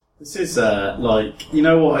This is like, you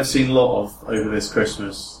know what I've seen a lot of over this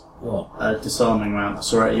Christmas? What? Disarming round. I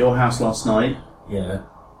saw it at your house last night. Yeah.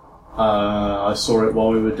 I saw it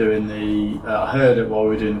while we were doing I heard it while we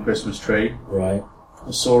were doing the Christmas tree. Right.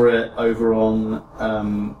 I saw it over on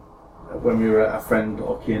when we were at our friend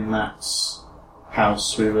Oki and Matt's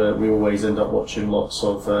house. We always end up watching lots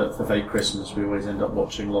of for Fake Christmas. We always end up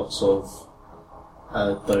watching lots of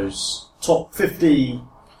those top 50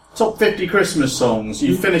 Christmas songs.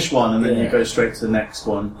 You finish one and then you go straight to the next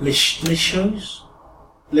one. List shows?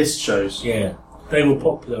 List shows. Yeah. They were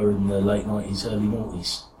popular in the late 90s, early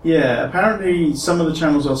 90s. Yeah, apparently some of the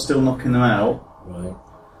channels are still knocking them out. Right.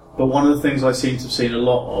 But one of the things I seem to have seen a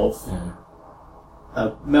lot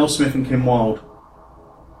of, Mel Smith and Kim Wilde.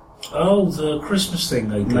 Oh, the Christmas thing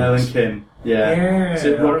they did. Mel and Kim. Yeah. Yeah. Is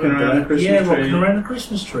it Rocking Around the Christmas Tree? Yeah, Rocking Around the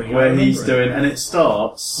Christmas Tree. Where he's doing, and it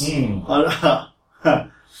starts.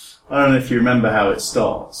 I don't know if you remember how it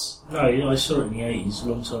starts. No, I saw it in the 80s a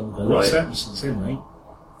long time ago. Right. What's happened since then, mate?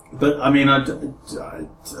 But I mean, I don't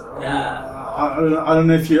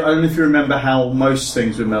know if you remember how most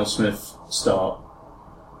things with Mel Smith start.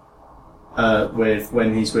 With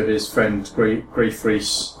when he's with his friend Grief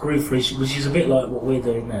Reese. Grief Reese, which is a bit like what we're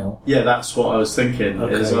doing now. Yeah, that's what I was thinking.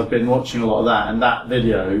 Okay. Is I've been watching a lot of that, and that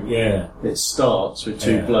video. Yeah. It starts with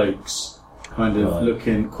two blokes kind of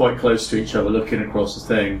looking quite close to each other, looking across the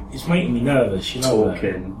thing. It's making me nervous, you know.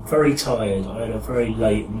 Talking. I'm very tired. I had a very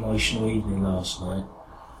late emotional evening last night.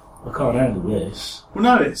 I can't handle this. Well,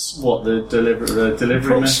 no, it's what the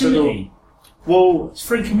delivery method. Or, well, it's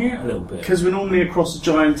freaking me out a little bit because we're normally across a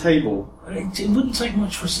giant table. It wouldn't take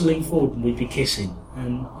much for us to lean forward and we'd be kissing.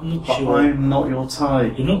 And I'm not sure. I'm not your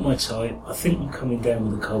type. You're not my type. I think I'm coming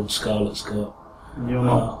down with a cold Scarlet's got. You're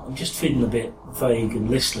not. I'm just feeling a bit vague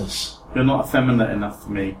and listless. You're not effeminate enough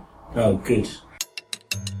for me. Oh, good.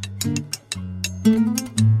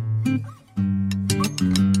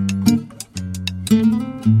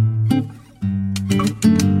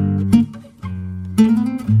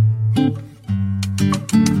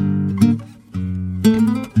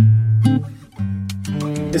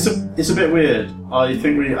 It's a bit weird. I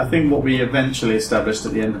think what we eventually established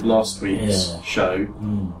at the end of last week's show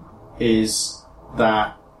is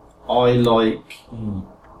that I like.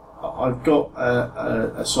 I've got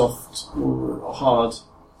a soft, hard.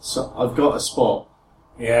 So I've got a spot.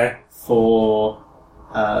 Yeah. For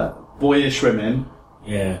boyish women.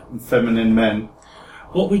 Yeah. And feminine men.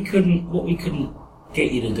 What we couldn't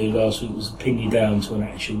get you to do last week was pin you down to an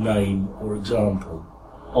actual name or example.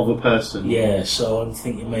 Of a person. Yeah, so I'm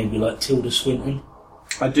thinking maybe like Tilda Swinton.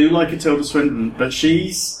 I do like a Tilda Swinton, but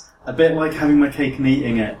she's a bit like having my cake and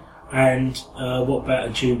eating it. And what about a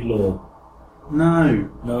Jude Law? No.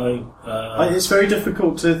 It's very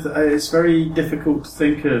difficult to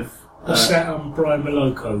think of. What's that? Brian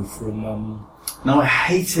Moloko from. No, I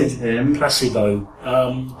hated him. Placebo.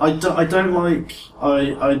 I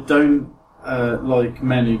don't like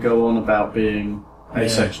men who go on about being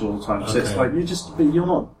asexual all the time. So it's like you're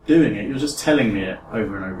not doing it. You're just telling me it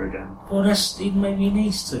over and over again. Well, maybe he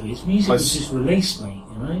needs to. His music is just released, mate.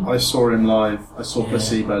 You know. I saw him live. I saw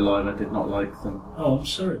Placebo live. I did not like them. Oh, I'm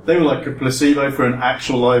sorry. They were like a placebo for an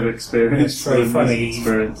actual live experience. It's very funny.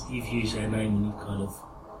 You've used their name and you've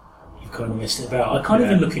kind of messed it about. I can't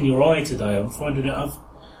even look in your eye today. I'm finding it. I've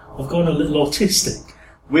gone a little autistic.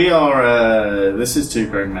 We are. This is Two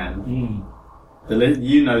Grown Men.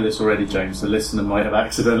 You know this already, James. The listener might have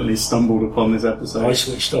accidentally stumbled upon this episode. I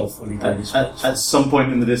switched off when he did this. At some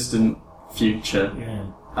point in the distant future,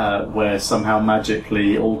 where somehow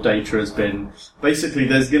magically all data has been... Basically,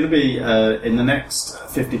 there's going to be, in the next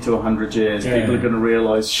 50 to 100 years, people are going to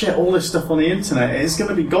realise, shit, all this stuff on the internet is going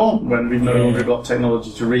to be gone when we've no longer got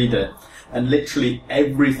technology to read it. And literally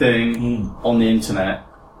everything on the internet,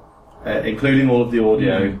 including all of the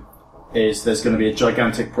audio... there's going to be a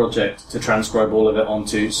gigantic project to transcribe all of it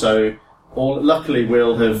onto. So, luckily,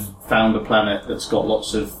 we'll have found a planet that's got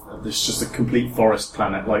lots of. It's just a complete forest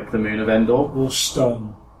planet, like the moon of Endor. Or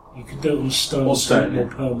stone. You could do it on stone. Or stone, more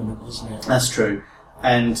permanent, isn't it? That's true.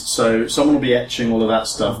 And so, someone will be etching all of that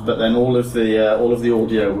stuff, but then all of the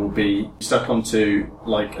audio will be stuck onto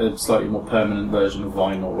like a slightly more permanent version of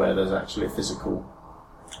vinyl, where there's actually a physical.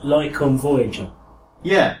 Like on Voyager.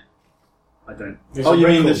 Yeah. I don't. There's you record.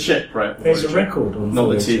 mean the shipwreck? There's a record on not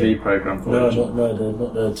Voyager. The TV programme. No,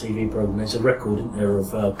 not the TV programme. There's a record, isn't there,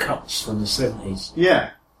 of cuts from the 70s. Yeah.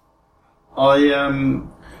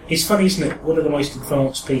 It's funny, isn't it? One of the most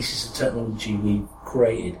advanced pieces of technology we've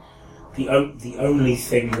created. The only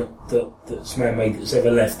thing that's man-made that's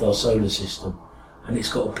ever left our solar system, and it's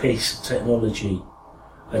got a piece of technology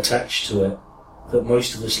attached to it that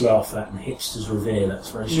most of us laugh at and hipsters revere. That's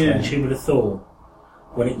very strange. Who would have thought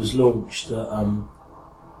when it was launched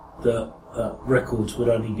that records would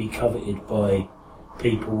only be coveted by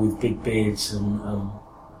people with big beards and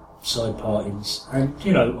side partings, and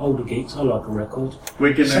older geeks. I like a record.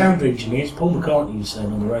 Sound engineers. Paul McCartney was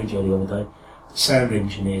saying on the radio the other day, the sound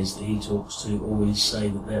engineers that he talks to always say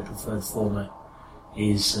that their preferred format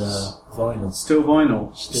is vinyl. Still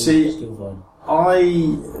vinyl. Still vinyl.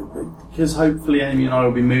 Because hopefully Amy and I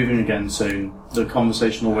will be moving again soon. The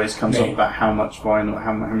conversation always comes up about how much vinyl,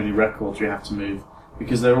 how many records we have to move,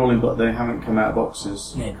 because they're all in, but they haven't come out of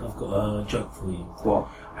boxes. Nick, I've got a joke for you. What?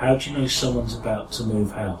 How do you know someone's about to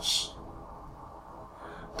move house?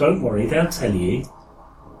 Don't worry, they'll tell you.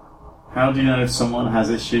 How do you know if someone has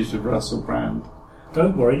issues with Russell Brand?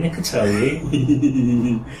 Don't worry, Nick will tell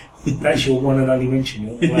you. That's your one and only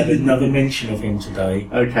mention. We'll add another mention of him today.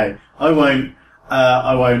 Okay, I won't.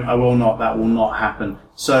 I will not. That will not happen.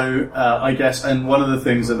 So, I guess, and one of the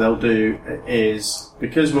things that they'll do is,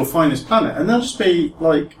 because we'll find this planet, and they'll just be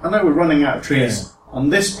like, I know we're running out of trees on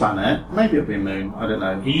this planet, maybe it'll be a moon, I don't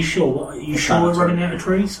know. Are you sure? Are you sure we're running out of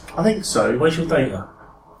trees? I think so. Where's your data?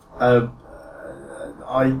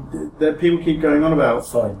 People keep going on about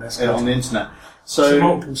Fine, that's on the internet. So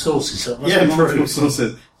multiple sources. So multiple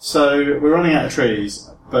sources. So we're running out of trees,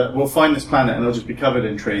 but we'll find this planet and it'll just be covered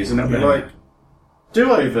in trees, and it'll be like,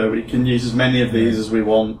 do-over. We can use as many of these as we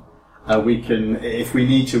want. We can, if we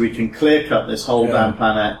need to, we can clear cut this whole damn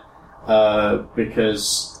planet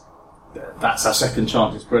because that's our second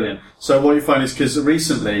chance. It's brilliant. So what you find is, because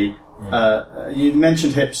recently you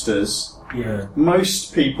mentioned hipsters. Yeah.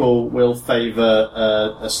 Most people will favour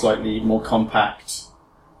a slightly more compact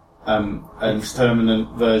and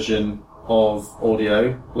permanent version of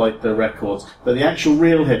audio, like the records. But the actual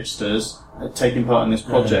real hipsters are taking part in this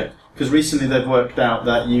project, because recently they've worked out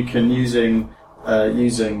that you can, using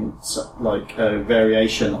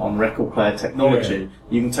variation on record player technology,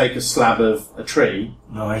 you can take a slab of a tree.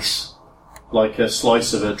 Nice. Like a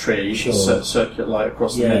slice of a tree, circulate light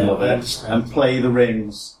across the middle of it, and play the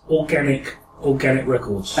rings. Organic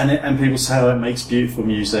records. And people say, oh, it makes beautiful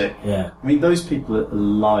music. Yeah. I mean, those people are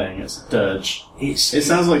lying. It's a dirge. It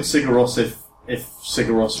sounds like Sigur Rós if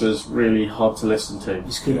Sigur Rós was really hard to listen to.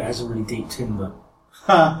 It's good. It has a really deep timbre.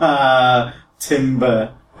 Ha ha!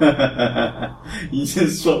 Timber. You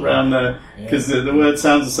just swap round because the word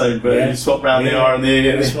sounds the same, but you swap round the R and the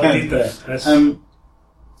E. That's what I did there.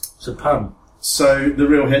 It's a pun. So the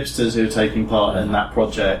real hipsters who are taking part in that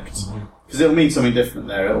project, because it'll mean something different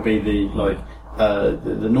there. It'll be the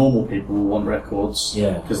normal people will want records,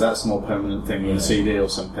 because that's a more permanent thing than a CD or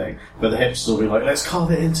something. But the hipsters will be like, let's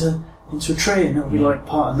carve it into a tree, and it'll be like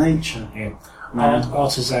part of nature. Yeah,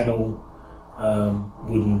 artisanal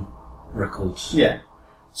wooden records. Yeah.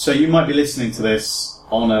 So you might be listening to this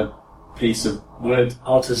on a piece of wood.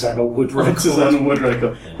 Artisanal wood record. Artisanal wood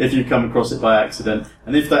record, if you come across it by accident.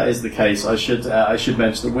 And if that is the case, I should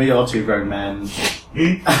mention that we are two grown men.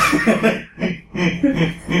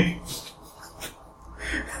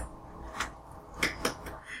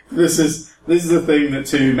 This is the thing that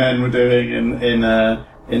two men were doing in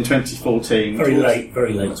 2014. Very late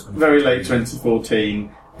 2014,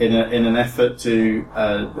 in an effort to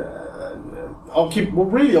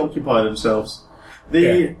really occupy themselves.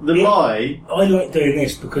 The lie. I like doing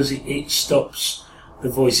this because it stops the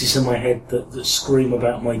voices in my head that scream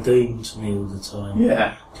about my doom to me all the time.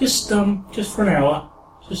 Yeah. Just for an hour,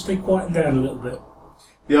 just stay quiet down a little bit.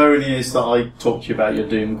 The irony is that I talk to you about your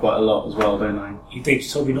doom quite a lot as well, don't I? You did. You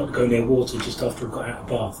told me not to go near water just after I got out of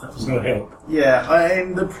bath. That was no help. Yeah,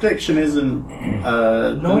 the prediction isn't...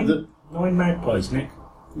 9 magpies, Nick.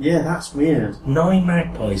 Yeah, that's weird. 9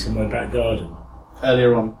 magpies in my back garden.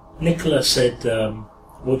 Earlier on. Nicola said,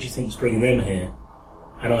 what do you think's bringing them here?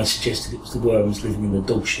 And I suggested it was the worms living in the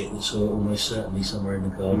dog shit that's almost certainly somewhere in the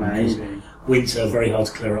garden. Maybe. Winter, very hard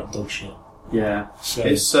to clear up dog shit. Yeah. So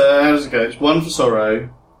it's, how does it go? It's 1 for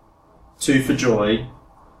sorrow, 2 for joy,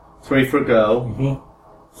 3 for a girl,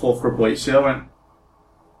 4 for a boy. See, I went...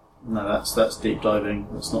 No, that's deep diving.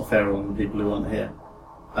 That's not fair on the people who aren't here.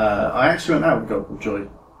 I actually went out with a girl called Joy.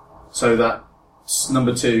 So that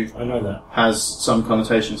number 2 I know that has some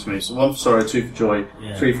connotations for me. So 1 for sorrow, 2 for joy,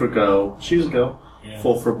 3 for a girl. She was a girl.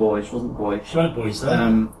 4 for a boy. She wasn't a boy. She liked boys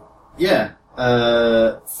though.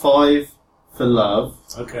 5 for love.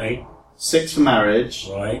 Okay. 6 for marriage.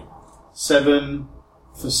 Right. 7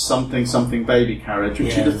 for something baby carriage,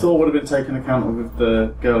 which you'd have thought would have been taken account of with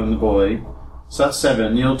the girl and the boy. So that's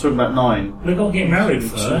 7. You're talking about 9. We've got to get married 2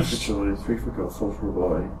 first. for joy, 3 for a girl, 4 for a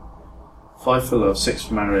boy. 5 for love, 6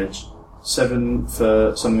 for marriage. 7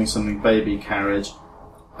 for something baby carriage.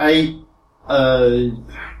 8 8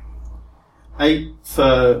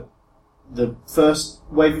 for the first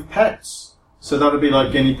wave of pets. So that would be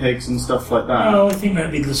like guinea pigs and stuff like that. No, I think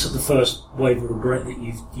that'd be the first wave of regret that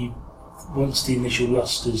you once the initial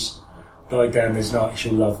lust has died down, there's no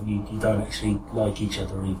actual love, you don't actually like each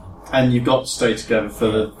other even. And you've got to stay together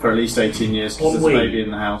for at least 18 years because there's a baby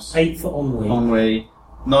in the house. 8 for ennui. Ennui.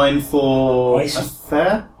 9 for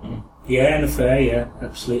affair? Yeah, an affair, yeah,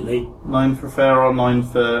 absolutely. 9 for affair or 9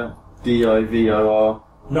 for DIVOR?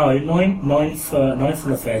 No, 9 for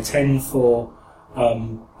an affair, 10 for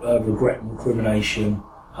regret and recrimination,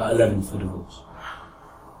 11 for divorce.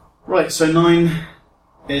 Right, so 9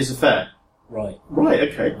 is affair. Right. Right,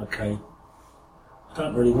 okay. Okay. I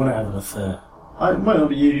don't really want to have an affair. It might not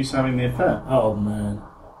be you who's having the affair. Oh, man.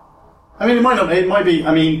 I mean, it might not. It might be.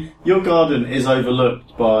 I mean, your garden is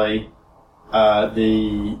overlooked by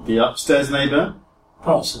the upstairs neighbour.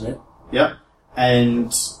 Parts of it. Yeah,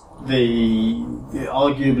 and the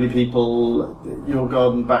arguably people your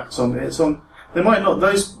garden backs on. It's on. They might not.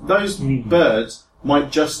 Those birds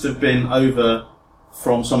might just have been over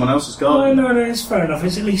from someone else's garden. No, it's fair enough.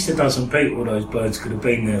 It's at least a dozen people those birds could have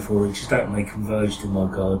been there for. It just don't they converged in my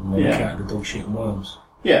garden. They counted the dog shit and worms.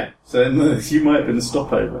 Yeah, so you might have been a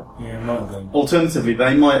stopover. Yeah, it might have been. Alternatively,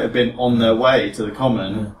 they might have been on their way to the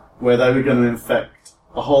common, where they were going to infect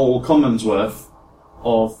a whole common's worth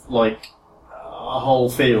of, like, a whole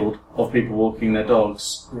field of people walking their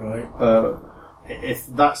dogs. Right. If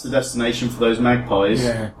that's the destination for those magpies,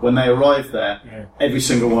 when they arrive there, every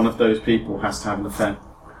single one of those people has to have an affair.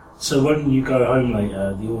 So when you go home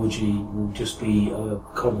later, the orgy will just be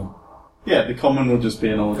common? Yeah, the common will just be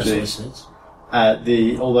an orgy. That's what I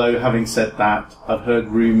said. Although having said that, I've heard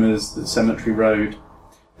rumours that Cemetery Road,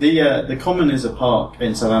 the common is a park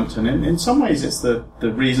in Southampton. In some ways, it's the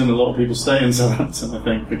reason a lot of people stay in Southampton. I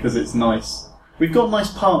think because it's nice. We've got nice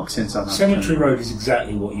parks in Southampton. Cemetery Road is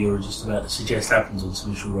exactly what you were just about to suggest happens on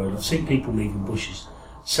Cemetery Road. I've seen people leaving bushes,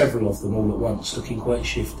 several of them all at once, looking quite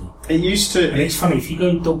shifty. It used to. And it's funny if you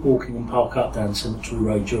go dog walking and park up down Cemetery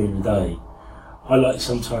Road during the day. I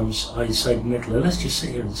say to Nicola, let's just sit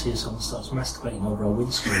here and see if someone starts masturbating over our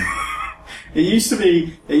windscreen. It used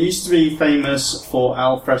to be famous for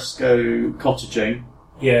al fresco cottaging.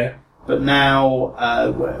 Yeah. But now,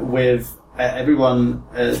 with everyone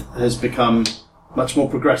has become much more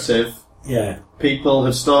progressive. Yeah. People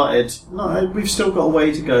have started. No, we've still got a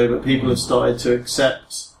way to go, but people have started to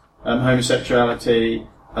accept homosexuality.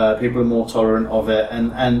 People are more tolerant of it,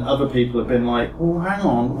 and other people have been like, well, hang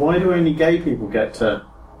on, why do only gay people get to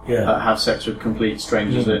have sex with complete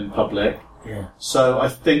strangers in public? Yeah. So I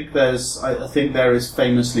think there is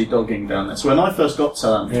famously dogging down there. So when I first got to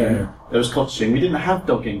Southampton, there was cottaging. We didn't have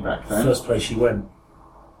dogging back then. First place you went?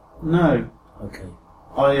 No. Okay.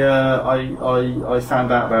 I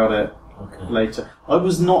found out about it later. I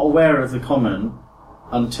was not aware of the common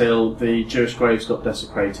until the Jewish graves got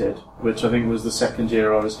desecrated, which I think was the second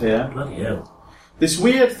year I was here. Bloody hell. This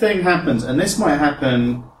weird thing happens, and this might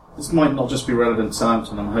not just be relevant to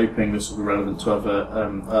Southampton. I'm hoping this will be relevant to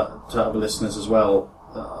other listeners as well,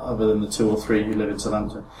 other than the 2 or 3 who live in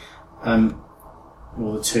Southampton.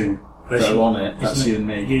 Or the 2 that are on it. That's you and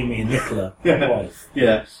me. You, me and Nicola, my wife.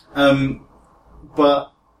 Yeah.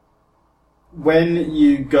 But when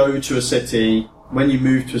you go to a city, when you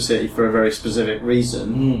move to a city for a very specific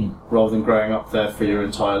reason, rather than growing up there for your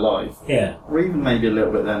entire life, or even maybe a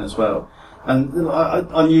little bit then as well, and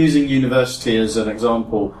I'm using university as an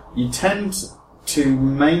example, you tend to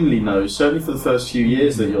mainly know, certainly for the first few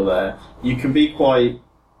years that you're there, you can be quite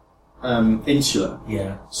insular.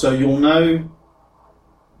 Yeah. So you'll know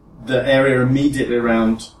the area immediately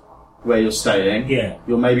around where you're staying. Yeah.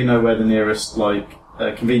 You'll maybe know where the nearest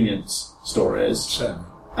convenience store is. Certainly.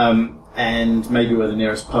 And maybe where the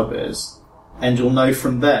nearest pub is. And you'll know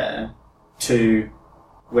from there to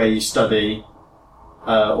where you study,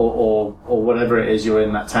 or whatever it is you're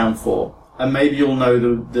in that town for. And maybe you'll know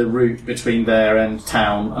the route between there and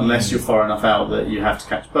town, unless you're far enough out that you have to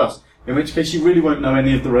catch a bus. In which case you really won't know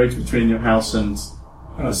any of the roads between your house and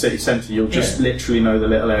the city centre. You'll just literally know the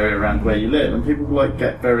little area around where you live. And people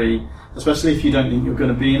get very, especially if you don't think you're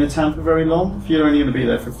going to be in a town for very long, if you're only going to be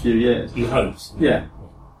there for a few years. You hope. Yeah.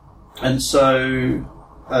 And so,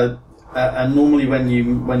 and normally when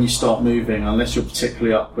you start moving, unless you're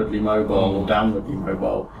particularly upwardly mobile or downwardly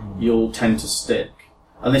mobile, you'll tend to stick.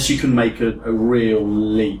 Unless you can make a real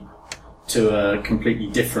leap to a completely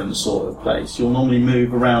different sort of place, you'll normally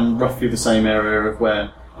move around roughly the same area of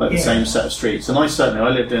where, the same set of streets. And I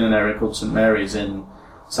lived in an area called St Mary's in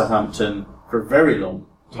Southampton for a very long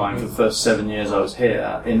time, for the first 7 years I was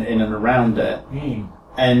here, in and around it.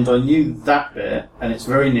 And I knew that bit, and it's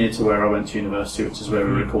very near to where I went to university, which is where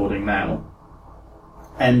we're recording now.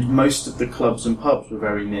 And most of the clubs and pubs were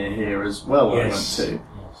very near here as well, I went to.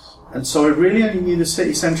 Yes. And so I really only knew the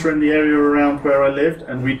city centre and the area around where I lived,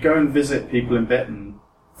 and we'd go and visit people in Bitton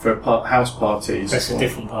for house parties. That's a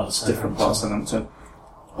different part of Southampton. Different part of Southampton.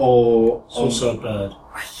 Or it's also a bird.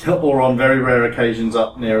 Or on very rare occasions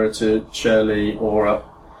up nearer to Shirley, or up...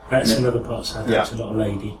 That's another part of Southampton, not a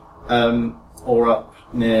lady. Or up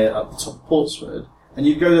the top of Portswood. And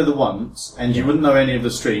you'd go there the once, and you wouldn't know any of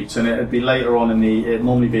the streets, and it'd be later on it'd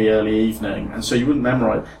normally be early evening, and so you wouldn't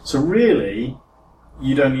memorise. So really,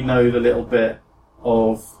 you'd only know the little bit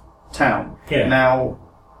of town. Yeah. Now,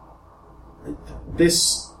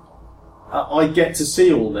 I get to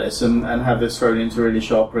see all this and have this thrown into really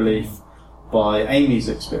sharp relief by Amy's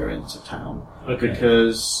experience of town. Okay.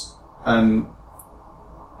 Because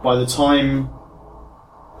by the time...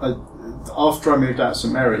 after I moved out of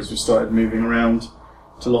St Mary's, we started moving around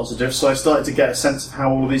to lots of different... So I started to get a sense of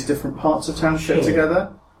how all these different parts of town fit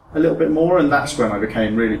together a little bit more, and that's when I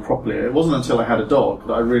became really properly... It wasn't until I had a dog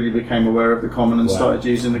that I really became aware of the common and started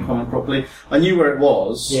using the common properly. I knew where it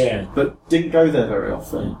was, but didn't go there very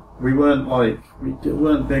often. We weren't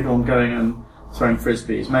big on going and throwing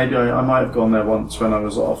frisbees. Maybe I might have gone there once when I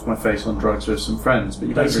was off my face on drugs with some friends, but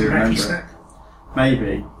you don't really remember it.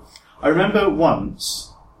 Maybe. I remember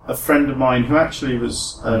once a friend of mine who actually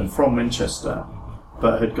was from Winchester,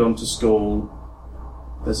 but had gone to school.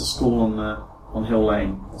 There's a school on Hill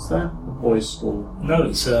Lane. Is there a boys' school? No,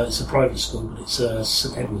 it's a private school, but it's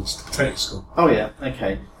St Edward's, the potato school. Oh yeah,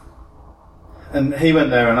 okay. And he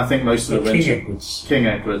went there, and I think most of the King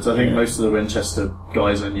Edwards. I think most of the Winchester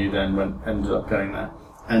guys I knew then ended up going there,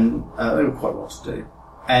 and they were quite well to do.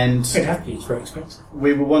 And it'd have to be. It's very expensive.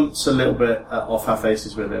 We were once a little bit off our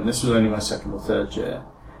faces with him. This was only my second or third year,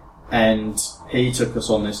 and he took us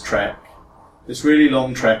on this trek, this really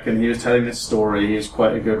long trek, and he was telling this story. He was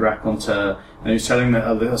quite a good raconteur, and he was telling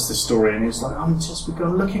us this story, and he was like, we've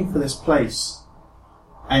gone looking for this place.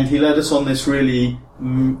 And he led us on this really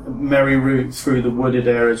merry route through the wooded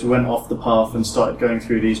areas. We went off the path and started going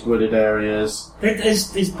through these wooded areas.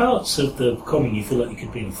 There's parts of the common you feel like you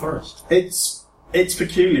could be in a forest. It's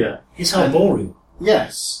peculiar. It's arboreal.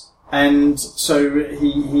 Yes. And so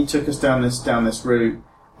he took us down this route,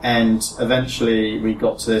 and eventually we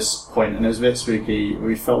got to this point, and it was a bit spooky.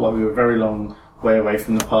 We felt like we were a very long way away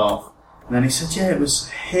from the path. And then he said, it was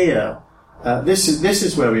here. This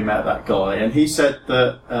is where we met that guy, and he said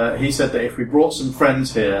that if we brought some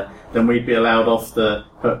friends here, then we'd be allowed off the.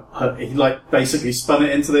 He basically spun it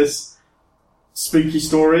into this spooky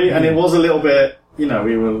story, and it was a little bit. We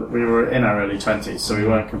were in our early 20s, so we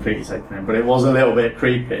weren't completely taken in, but it was a little bit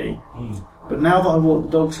creepy. But now that I walk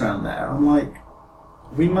the dogs around there, I'm like,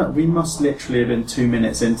 we must literally have been 2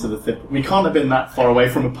 minutes into the thick. We can't have been that far away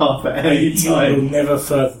from a path at any time. You're never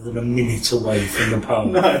further than a minute away from the path.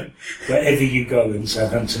 No. Wherever you go in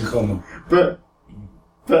Southampton Common. But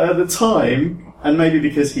at the time, and maybe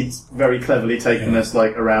because he'd very cleverly taken us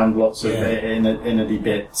around lots of innerly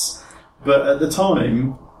bits, but at the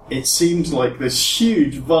time, it seemed like this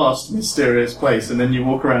huge, vast, mysterious place, and then you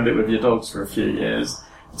walk around it with your dogs for a few years,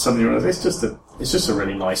 and suddenly you realise it's just a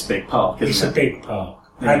really nice big park, isn't it? It's a big park.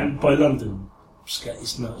 Yeah. And by London,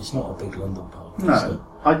 it's not a big London park. No.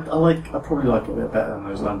 I probably like it a bit better than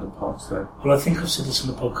those London parks, though. Well, I think I've said this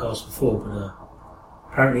on the podcast before,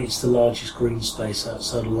 but apparently it's the largest green space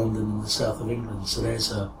outside of London in the south of England, so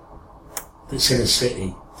it's in a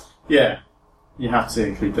city. Yeah. You have to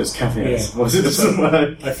include those caveats, otherwise it doesn't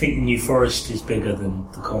work. I think the New Forest is bigger than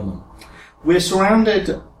the Common. One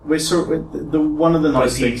of the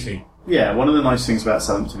nice things. Yeah, one of the nice things about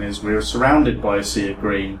Southampton is we're surrounded by a sea of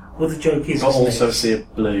green. Well, the joke is, but also a sea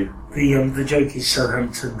of blue. The joke is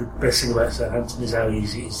Southampton. The best thing about Southampton is how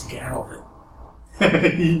easy it is to get out of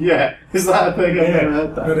it. Yeah, is that a thing? I've never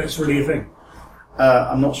heard that. No, that's really a thing.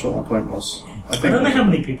 I'm not sure what my point was. I don't know how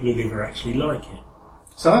many people who live here actually like it.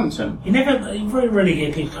 Southampton? You very rarely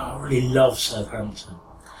hear people go, I really love Southampton.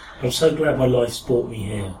 I'm so glad my life's brought me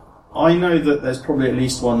here. I know that there's probably at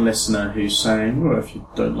least one listener who's saying, well, if you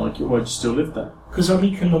don't like it, why do you still live there? Because I'm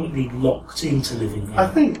economically locked into living here. I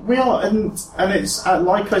think we are, and it's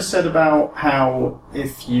like I said about how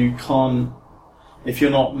if you're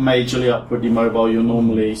not majorly upwardly mobile, you'll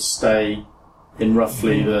normally stay in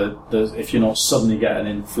roughly if you're not suddenly getting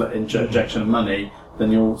an injection of money, then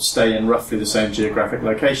you'll stay in roughly the same geographic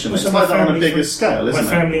location. It's like that on a bigger scale, isn't it? My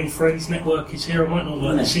family and friends network is here. I might not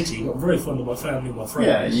like the city, but I'm very fond of my family and my friends.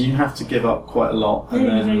 Yeah, you have to give up quite a lot.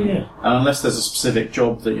 And unless there's a specific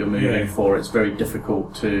job that you're moving for, it's very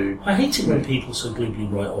difficult to... I hate it when people so glibly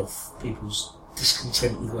write off people's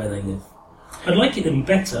discontent with where they live. I'd like it to be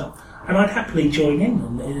better, and I'd happily join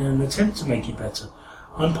in an attempt to make it better.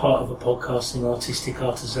 I'm part of a podcasting artistic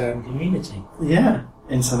artisan community. Yeah,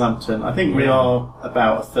 in Southampton. I think we are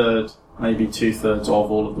about a third, maybe 2/3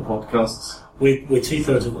 of all of the podcasts. We're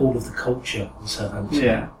 2/3 of all of the culture in Southampton.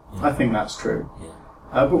 Yeah, I think that's true.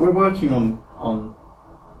 Yeah. But we're working on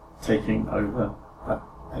taking over that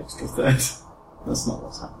extra third. That's not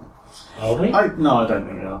what's happening. Are we? No, I don't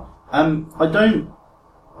think we are. I don't.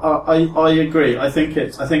 I agree. I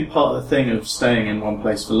think part of the thing of staying in one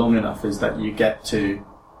place for long enough is that you get to.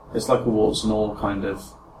 It's like a warts and all kind of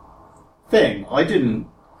thing. I didn't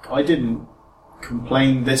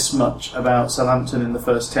complain this much about Southampton in the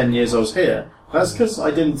first 10 years I was here. That's because I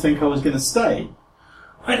didn't think I was going to stay.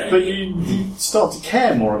 But you start to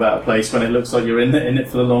care more about a place when it looks like you're in it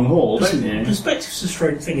for the long haul, don't you? Perspective's a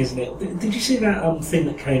strange thing, isn't it? Did you see that thing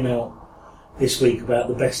that came out this week about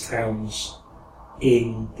the best towns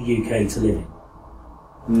in the UK to live in?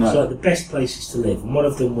 No. So the best places to live, and one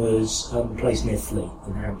of them was a place near Fleet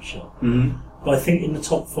in Hampshire. Mm-hmm. But I think in the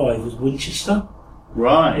top 5 was Winchester.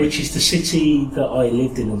 Right. Which is the city that I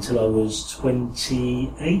lived in until I was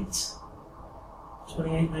 28?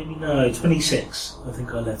 28 maybe? No, 26. I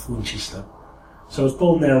think I left Winchester. So I was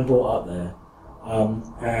born there and brought up there.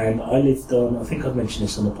 And I lived on, I think I've mentioned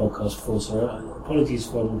this on the podcast before, so apologies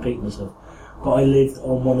if I'm repeating myself, but I lived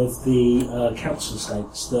on one of the council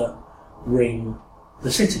estates that ring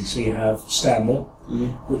the city. So you have Stanmore,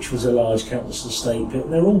 which was a large council estate.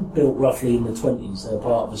 They're all built roughly in the 20s. They're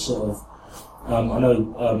part of a sort of, I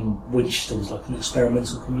know Winchester was like an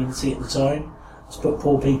experimental community at the time to put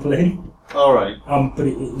poor people in. All right. But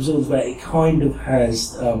it was always where it kind of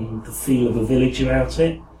has the feel of a village about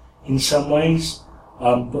it in some ways,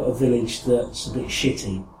 but a village that's a bit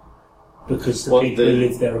shitty because the people who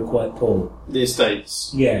live there are quite poor. The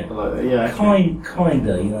estates. Yeah. Yeah.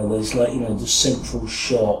 Kinda. You know, there's like the central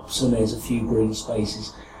shops and there's a few green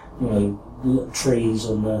spaces. You know, trees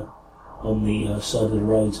on the side of the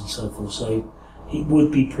roads and so forth. So it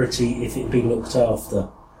would be pretty if it'd been looked after.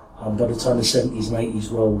 By the time the 70s and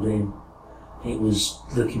 80s rolled in, it was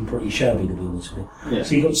looking pretty shabby, to be honest with you. Yeah.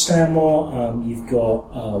 So you've got Stanmore, you've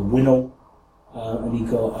got Winnall, and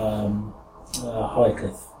you've got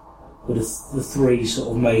Highcliffe, with the 3 sort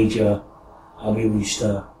of major. We used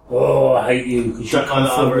to, I hate you because you come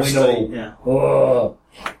from Winnall. Yeah. Oh,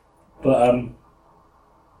 but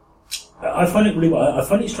I find it really. I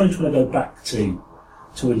find it strange when I go back to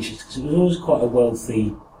Winchester because it was always quite a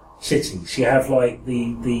wealthy city. So you have like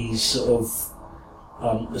these sort of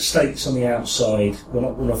estates on the outside.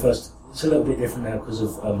 When I first, it's a little bit different now because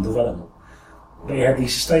of development. But you had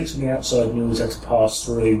these estates on the outside, and you always had to pass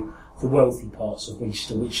through the wealthy parts of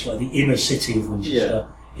Winchester, which, like the inner city of Winchester,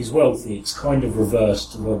 is wealthy. It's kind of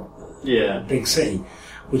reversed to a big city,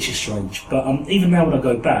 which is strange. But even now, when I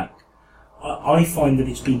go back, I find that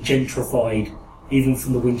it's been gentrified, even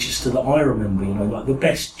from the Winchester that I remember. You know, like the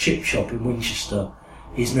best chip shop in Winchester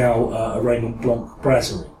is now a Raymond Blanc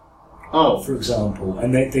brasserie. Oh, for example,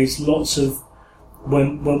 and there's lots of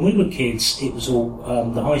when we were kids, it was all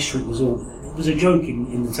the high street was all. It was a joke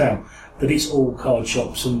in the town that it's all card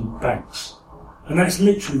shops and banks, and that's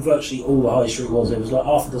literally virtually all the high street was. There was like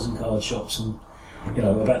half a dozen card shops, and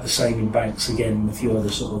about the same in banks again, and a few other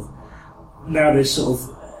sort of. Now there's sort of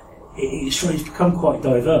it's become quite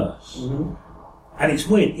diverse, and it's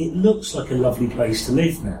weird. It looks like a lovely place to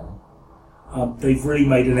live now. They've really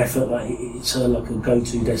made an effort, like it's like a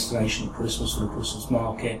go-to destination at Christmas for the Christmas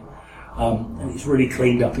market, and it's really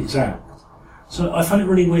cleaned up its act. So I find it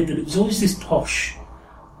really weird that it was always this posh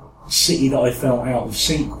city that I felt out of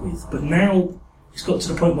sync with, but now it's got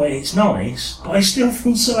to the point where it's nice, but I still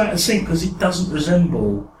feel so out of sync because it doesn't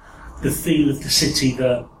resemble the feel of the city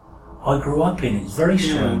that I grew up in. It's very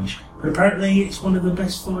strange, but apparently it's one of the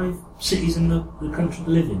best 5 cities in the country to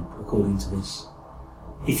live in, according to this.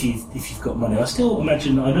 If you've got money. I still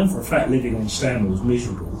imagine, I know for a fact living on Stanmore was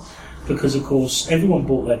miserable because of course everyone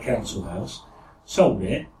bought their council house, sold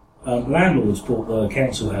it, landlords bought their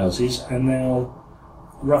council houses, and now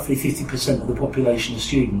roughly 50% of the population are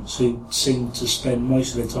students who seem to spend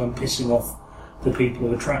most of their time pissing off the people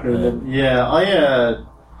who attract them. Yeah,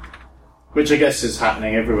 which I guess is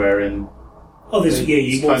happening everywhere in... Oh,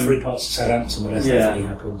 you walk through parts of Southampton where that definitely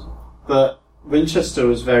happens. But Winchester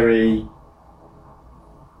was very...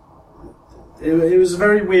 It was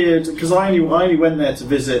very weird because I only went there to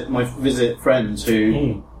visit friends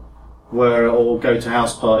who were or go to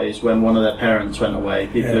house parties when one of their parents went away.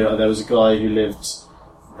 There was a guy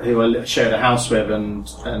who I shared a house with, and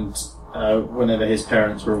whenever his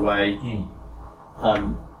parents were away,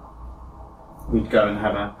 we'd go and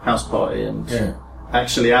have a house party, and Yeah.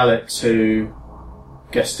 actually Alex, who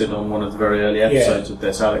guested on one of the very early episodes of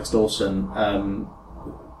this, Alex Dawson,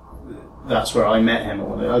 that's where I met him.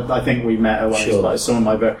 I think we met at one of his parties. Some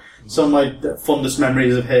of my fondest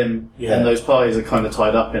memories of him and those parties are kind of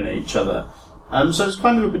tied up in each other. So it's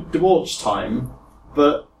kind of a debauched time,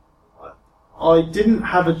 but I didn't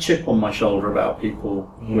have a chip on my shoulder about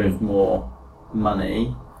people with more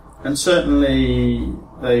money, and certainly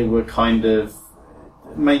they were kind of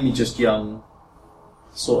mainly just young.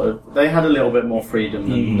 Sort of, they had a little bit more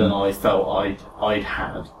freedom than I felt I'd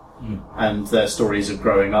had, and their stories of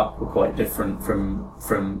growing up were quite different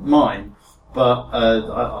from mine. But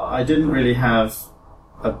I didn't really have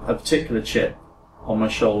a particular chip on my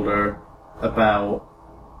shoulder about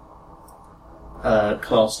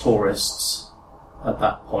class tourists at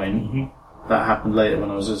that point. That happened later when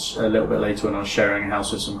I was a little bit later when I was sharing a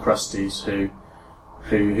house with some crusties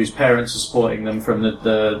whose parents were supporting them from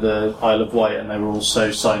the Isle of Wight, and they were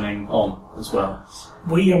also signing on as well.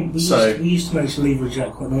 We used to manage to leverage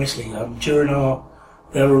that quite nicely. There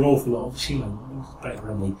were an awful lot, obviously,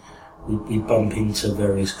 background we bump into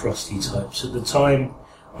various crusty types. At the time,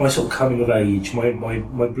 my sort of coming of age, my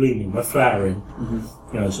blooming, my flowering,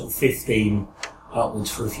 sort of 15 upwards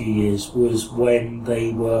for a few years, was when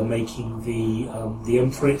they were making the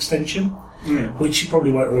M3 extension. Which you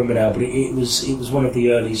probably won't remember now, but it was one of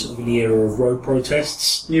the early sort of in the era of road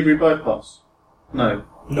protests. Newbury Bypass? No,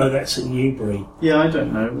 that's at Newbury. Yeah, I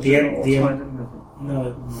don't know. The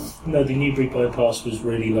Newbury Bypass was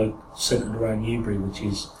really centred around Newbury, which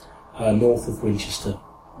is north of Winchester,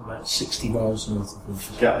 about 60 miles north of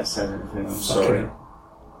Winchester. Forget I said anything. I'm sorry.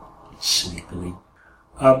 Silly Billy.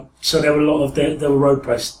 So there were a lot of there were road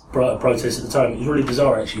protests at the time. It was really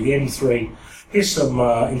bizarre, actually. The M3. Here's some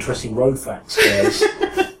interesting road facts, guys.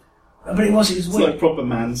 But it was weird. It's like proper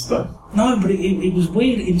man stuff. No, but it was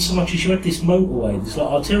weird in so much as you had this motorway, this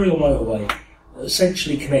arterial motorway, that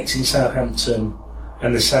essentially connecting Southampton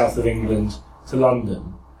and the south of England to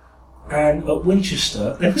London. And at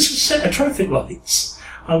Winchester, there was a set of traffic lights.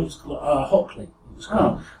 Hockley, it was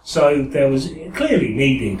called. Oh. So there was clearly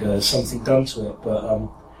needed something done to it, but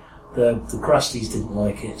the crusties didn't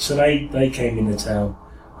like it, so they came into town.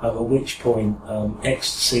 At which point,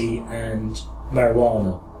 ecstasy and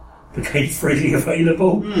marijuana became freely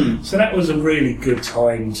available. So that was a really good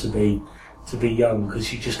time to be young,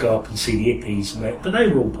 because you just go up and see the hippies, but they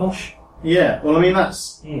were all posh. Yeah, well, I mean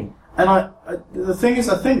that's, and the thing is,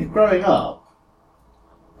 I think growing up,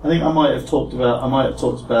 I might have talked about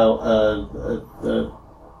the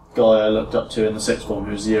guy I looked up to in the sixth form,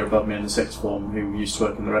 who was a year above me in the sixth form, who used to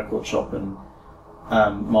work in the record shop, and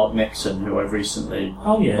Mark Nixon, who I've recently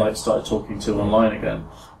started talking to online again.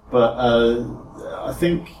 But I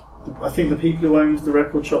think the people who owned the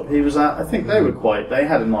record shop he was at, I think they were they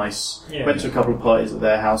had a nice, went to a couple of parties at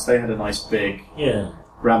their house, they had a nice big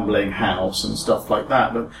rambling house and stuff like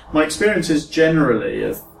that. But my experiences generally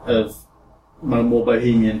of more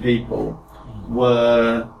bohemian people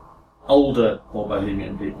were older, more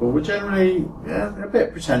bohemian people, were generally a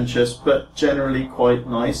bit pretentious, but generally quite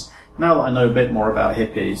nice. Now that I know a bit more about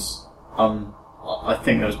hippies, I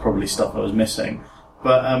think there was probably stuff I was missing.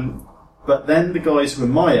 But then the guys who were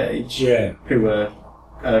my age, who were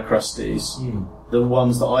crusties, the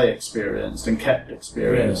ones that I experienced and kept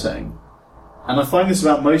experiencing, and I find this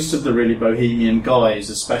about most of the really bohemian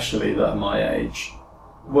guys, especially that are my age,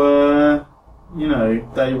 were,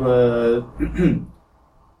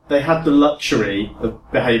 they had the luxury of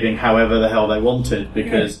behaving however the hell they wanted,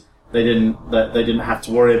 because they didn't have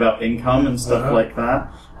to worry about income and stuff like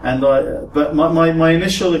that. And but my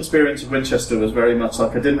initial experience of Winchester was very much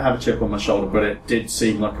like, I didn't have a chip on my shoulder, but it did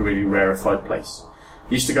seem like a really rarefied place.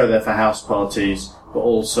 I used to go there for house parties, but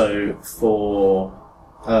also for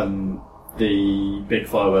the big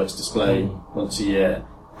fireworks display once a year.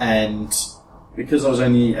 And because I was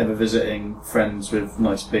only ever visiting friends with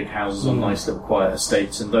nice big houses on nice little quiet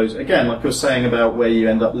estates, and those, again, like I was saying about where you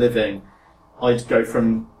end up living,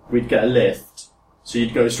 we'd get a lift, so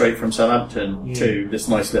you'd go straight from Southampton to this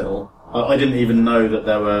nice little, I didn't even know that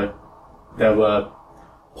there were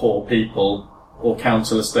poor people or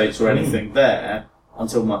council estates or anything there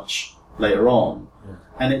until much later on.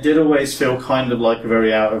 And it did always feel kind of like a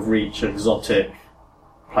very out of reach, exotic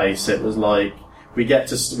place. It was like, we get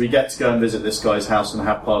to go and visit this guy's house and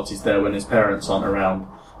have parties there when his parents aren't around.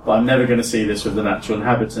 But I'm never going to see this with the natural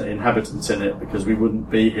inhabitants in it, because we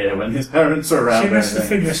wouldn't be here when his parents are around. See, that's the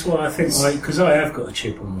thing. That's what I think. Because I have got a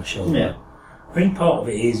chip on my shoulder. Yeah. I think part of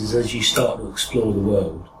it is as you start to explore the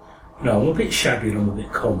world. I'm a bit shabby and I'm a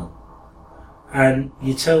bit common. And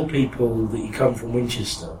you tell people that you come from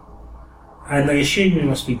Winchester, and they assume you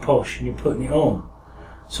must be posh and you're putting it on.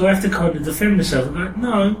 So I have to kind of defend myself and go,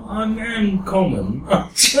 no, I am common. I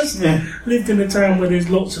just lived in a town where there's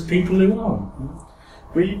lots of people who aren't.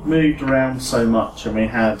 We moved around so much, and we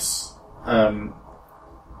had. Amy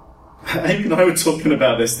and I were talking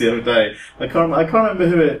about this the other day. I can't remember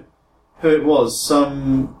who it was.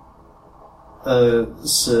 Some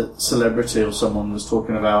celebrity or someone was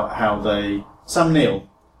talking about how Sam Neill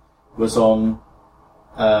was on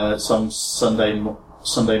some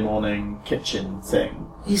Sunday morning kitchen thing.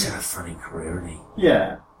 He's had a funny career, hasn't he?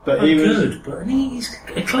 Yeah, but he's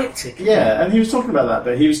eclectic. Yeah, and he was talking about that,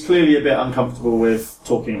 but he was clearly a bit uncomfortable with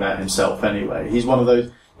talking about himself anyway. He's one of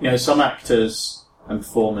those, some actors and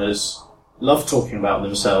performers love talking about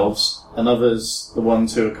themselves, and others, the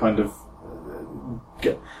ones who are kind of...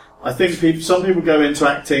 I think some people go into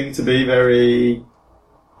acting to be very...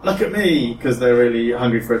 Look at me, because they're really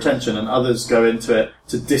hungry for attention, and others go into it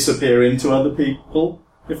to disappear into other people,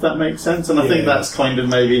 if that makes sense. And I think that's kind of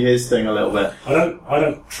maybe his thing a little bit. I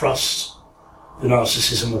don't trust the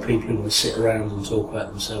narcissism of people who want to sit around and talk about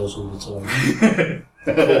themselves all the time.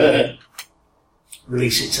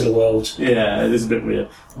 Release it to the world. Yeah, it is a bit weird.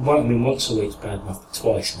 Once a week's bad enough, but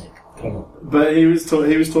twice, Nick. Come on. But he was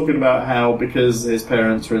talking about how, because his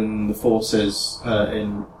parents were in the forces,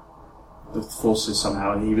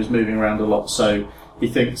 somehow, and he was moving around a lot, so he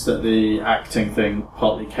thinks that the acting thing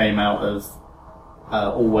partly came out of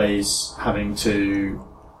always having to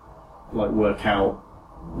work out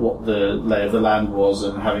what the lay of the land was,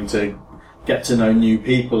 and having to get to know new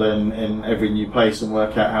people in every new place and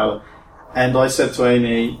work out how. And I said to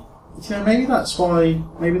Amy, maybe that's why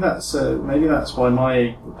my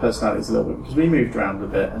personality is a little bit, because we moved around a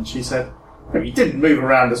bit. And she said, "No, you didn't move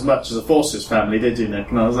around as much as a Forces family, did you,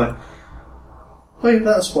 Nick?" And I was like, "Well,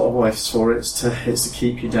 that's what a wife's for. It's to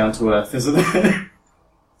keep you down to earth, isn't it?"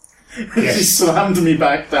 Yes. She slammed me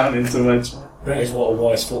back down into my chair. That is what a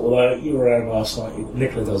wife's for. Although you were around last night,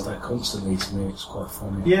 Nicola does that constantly to me. It's quite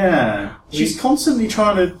funny. Yeah, she's constantly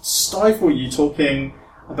trying to stifle you talking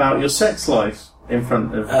about your sex life in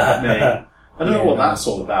front of me. I don't know what that's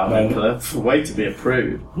all about, Nicola. Way to be a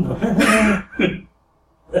prude.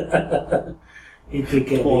 It did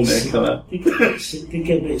get Poor Nicola. It did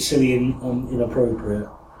get a bit silly and inappropriate.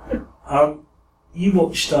 You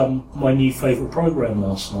watched my new favourite programme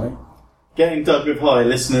last night. Getting Dug with High.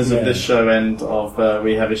 Listeners of this show and of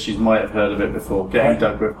We Have Issues might have heard of it before. Getting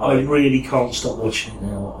Dug with High. I really can't stop watching it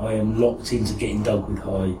now. I am locked into Getting Dug with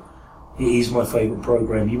High. It is my favourite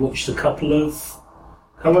programme. You watched a couple of...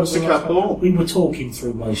 I watched a couple. We were talking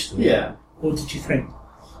through most of it. Yeah. What did you think?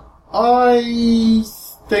 I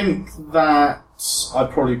think that I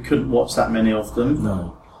probably couldn't watch that many of them.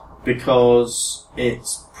 No. Because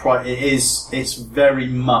it's very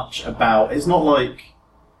much about... It's not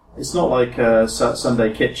like a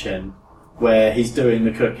Sunday Kitchen where he's doing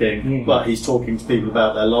the cooking, but he's talking to people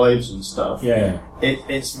about their lives and stuff. Yeah.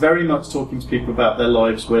 It's very much talking to people about their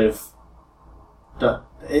lives with...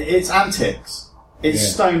 It's antics.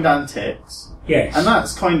 It's stoned antics. Yes. And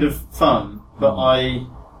that's kind of fun, but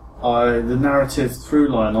the narrative through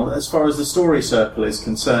line, as far as the story circle is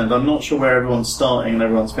concerned, I'm not sure where everyone's starting and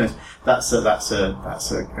everyone's finished. That's a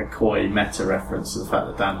coy meta reference to the fact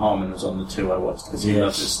that Dan Harmon was on the two I watched, because he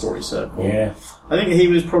loves his story circle. Yeah. I think he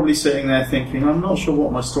was probably sitting there thinking, I'm not sure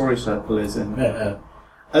what my story circle is in.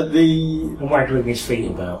 And waggling his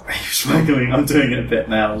feet about. He was waggling. I'm doing it a bit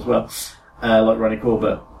now as well, like Ronnie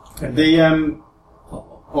Corbett.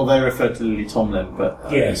 Or they refer to Lily Tomlin, but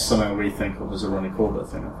it's something we think of as a Ronnie Corbett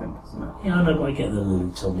thing, I think, isn't it? Yeah, I know, but I get the Lily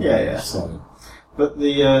Tomlin. Yeah. But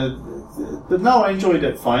but no, I enjoyed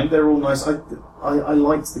it fine. They're all nice. I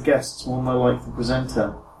liked the guests more than I liked the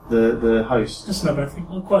presenter, the host. That's no bad thing.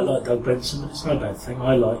 I quite like Doug Benson, but it's no bad thing.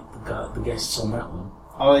 I like the guests on that one.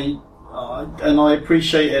 I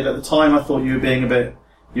appreciated at the time. I thought you were being a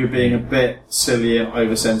bit silly and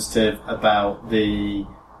oversensitive about the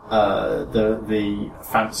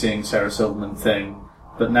fancying Sarah Silverman thing.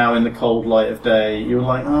 But now, in the cold light of day, you were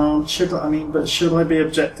like, "Oh, should I be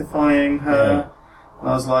objectifying her?" Yeah. And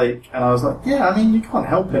I was like, "Yeah, I mean, you can't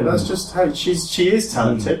help it. That's just how she is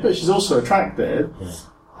talented, but she's also attractive." Yeah.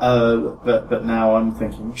 But now I'm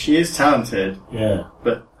thinking she is talented. Yeah.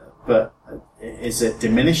 But is it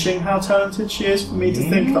diminishing how talented she is for me to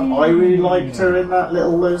think that I really liked her in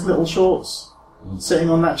those little shorts, sitting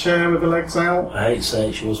on that chair with her legs out? I hate to say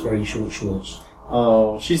it, she was wearing short shorts.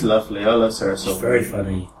 Oh, she's lovely. I love Sarah Silverman. She's very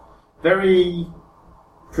funny. Very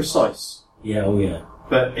precise. Yeah, oh yeah.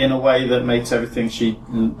 But in a way that makes everything she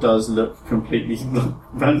does look completely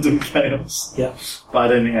random chaos. Yeah. But I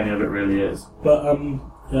don't think any of it really is. But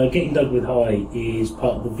Getting Dug with High is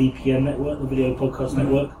part of the VPN network, the Video Podcast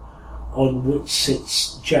Network, on which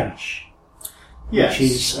sits Jash, Yes. which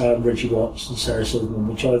is Reggie Watts and Sarah Silverman,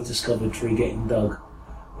 which I've discovered through Getting Dug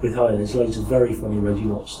with High. There's loads of very funny Reggie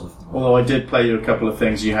Watts stuff. Although I did play you a couple of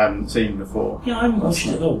things you hadn't seen before. Yeah, I haven't watched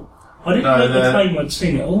it all. I didn't make the claim I'd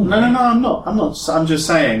seen it all. No, I'm not. I'm just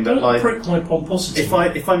saying that, Don't prick my pomposity.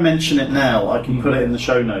 if I mention it now, I can put it in the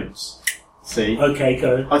show notes. See? Okay,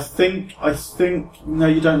 go. I think. No,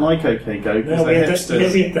 you don't like OK Go because they're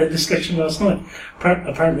hipsters. We had that discussion last night.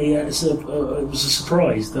 Apparently, it was a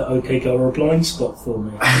surprise that OK Go are a blind spot for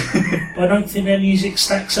me. But I don't think their music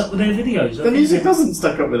stacks up with their videos. The music doesn't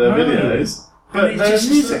stack up with their videos. But their just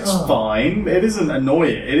music's fine. It isn't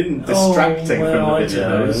annoying. It isn't distracting from the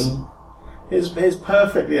videos. It's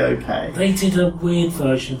perfectly okay. They did a weird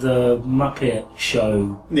version of the Muppet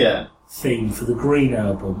Show theme for the Green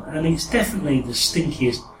album, and it's definitely the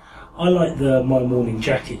stinkiest. I like the My Morning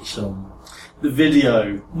Jacket song. The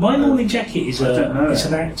video. My Morning Jacket is it's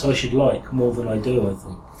an act I should like more than I do, I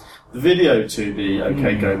think. The video to the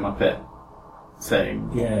OK Go Muppet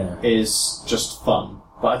thing is just fun.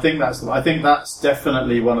 But I think that's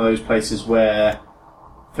definitely one of those places where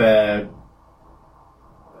they're,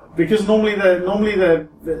 because normally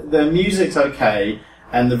their music's okay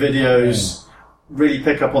and the videos really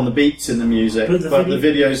pick up on the beats in the music, but the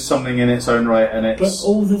video's something in its own right, and it's. But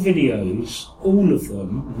all the videos, all of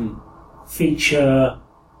them, feature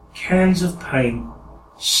cans of paint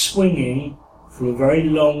swinging from a very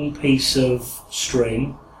long piece of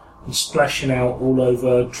string and splashing out all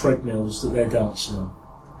over treadmills that they're dancing on.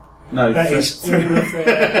 No, that is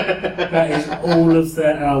all of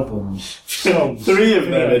their albums. Songs. 3 of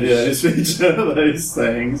their videos feature those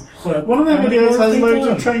things. Well, one of their videos has loads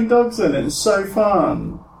of trained dogs in it. It's so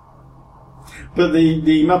fun. But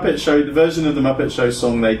the Muppet Show, the version of the Muppet Show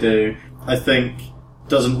song they do, I think,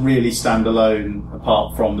 doesn't really stand alone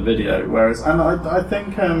apart from the video. Whereas, and I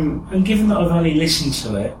think, and given that I've only listened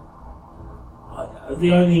to it,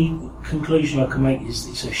 the only conclusion I can make is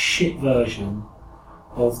it's a shit version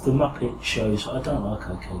of the Muppet shows. I don't like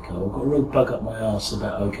OK Go. I've got a real bug up my arse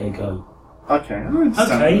about OK Go. Okay, I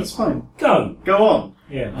understand. Okay, that's fine. Go on.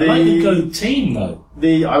 Yeah, I like the Go team though.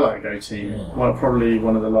 I like Go team. Yeah. Well, probably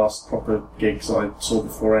one of the last proper gigs I saw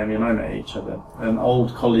before Amy and I met each other. An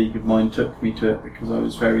old colleague of mine took me to it because I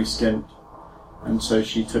was very skint, and so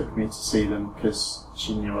she took me to see them because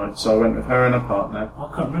she knew I. So I went with her and a partner.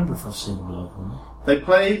 I can't remember if I've seen them live or not. They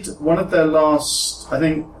played one of their last, I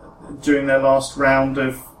think, during their last round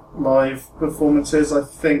of live performances. I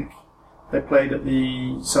think they played at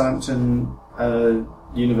the Southampton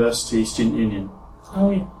University Student Union.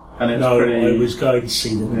 Oh yeah. And it was pretty. I was going to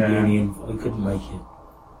see them in the Union. I couldn't make it.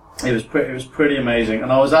 It was pretty amazing,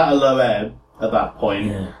 and I was at a low ebb at that point.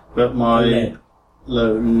 Yeah. But my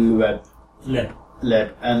Leb,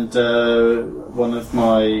 and one of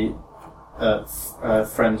my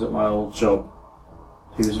friends at my old job,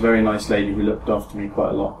 who was a very nice lady who looked after me quite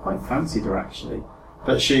a lot. Quite fancied her actually,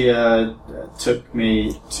 but she took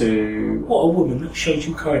me to. What a woman that showed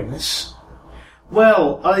you kindness.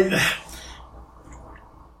 Well,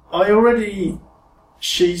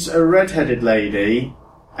 she's a red-headed lady,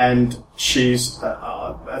 and she's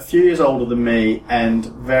a few years older than me, and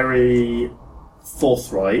very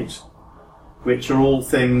forthright, which are all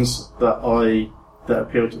things that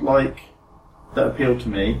appeal to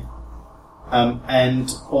me.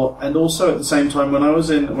 And also at the same time, when I was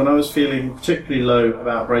feeling particularly low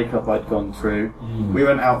about a breakup I'd gone through, we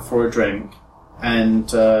went out for a drink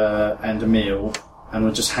and a meal, and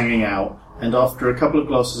were just hanging out. And after a couple of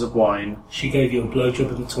glasses of wine, she gave you a blowjob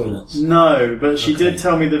in the toilets. No, but she did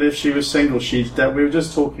tell me that if she was single, we were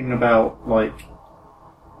just talking about like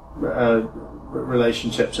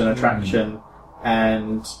relationships and attraction,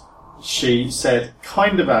 and she said,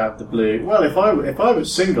 kind of out of the blue, well, if I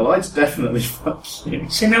was single, I'd definitely fuck you.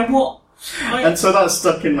 So now what? And so that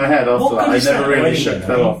stuck in my head after that. I never really shook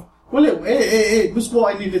that off. Well, it was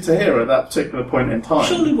what I needed to hear at that particular point in time.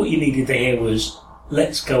 Surely what you needed to hear was,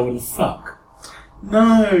 let's go and fuck.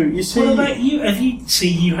 No, you see... What about you?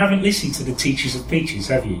 You haven't listened to the Teachers of Peaches,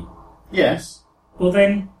 have you? Yes. Well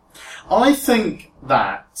then... I think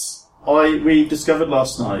that... We discovered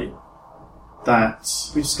last night that...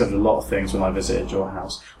 We discovered a lot of things when I visited your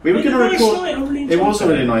house. We were going to record... It was a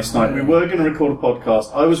really nice night. We were going to record a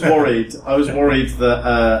podcast. I was worried that,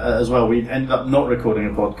 as well, we ended up not recording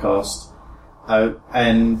a podcast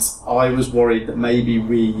And I was worried that maybe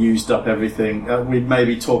we used up everything. We'd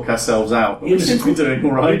maybe talk ourselves out. But we seem to be doing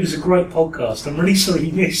all right. It was a great podcast. I'm really sorry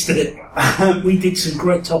you missed it. We did some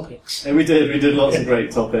great topics. And we did lots of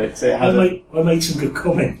great topics. I made some good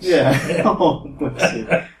comments. Yeah. Oh, bless you.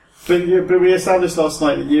 But we established last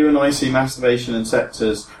night that you and I see masturbation and sex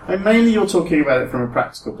as... And mainly you're talking about it from a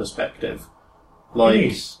practical perspective.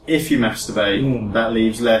 Like, if you masturbate, that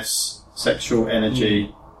leaves less sexual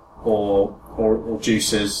energy or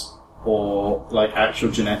juices or like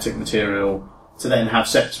actual genetic material to then have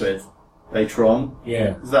sex with later on.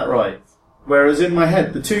 Yeah. Is that right? Whereas in my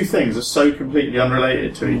head, the two things are so completely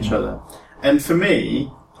unrelated to each other. And for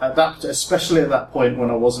me, especially at that point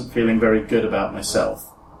when I wasn't feeling very good about myself,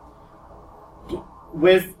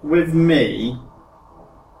 with me,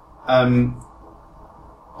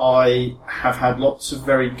 I have had lots of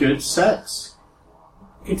very good sex.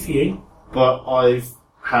 Good for you. But I've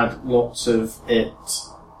had lots of it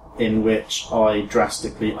in which I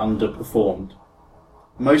drastically underperformed.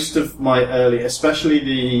 Most of my early, especially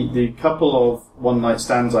the couple of one-night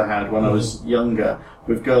stands I had when I was younger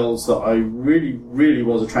with girls that I really, really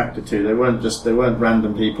was attracted to. They weren't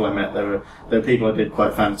random people I met. They were people I did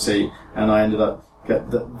quite fancy, and I ended up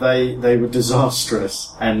they were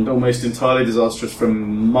disastrous and almost entirely disastrous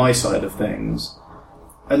from my side of things.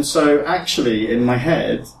 And so actually in my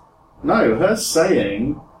head, no, her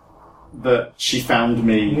saying that she found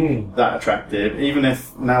me that attractive, even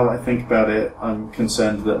if now that I think about it, I'm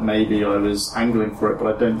concerned that maybe I was angling for it,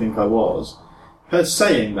 but I don't think I was. Her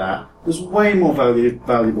saying that was way more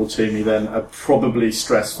valuable to me than a probably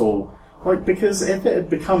stressful... because if it had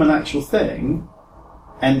become an actual thing,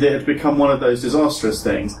 and it had become one of those disastrous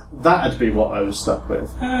things, that'd be what I was stuck with.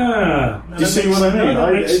 Do you see what I mean?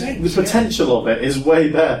 That makes sense, the potential of it is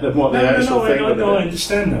way better than what the actual thing would be. I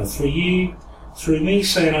understand now. Through me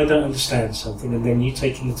saying I don't understand something, and then you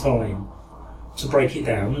taking the time to break it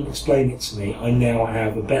down and explain it to me, I now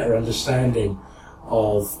have a better understanding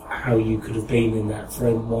of how you could have been in that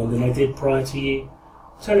frame of mind than I did prior to you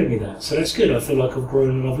telling me that. So that's good. I feel like I've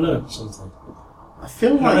grown and I've learned something. I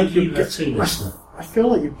feel like you have too, listener. I feel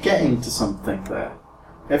like you're getting to something there.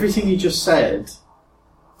 Everything you just said,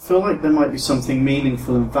 I feel like there might be something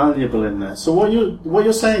meaningful and valuable in there. So what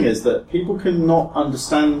you're saying is that people can not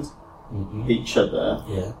understand each other,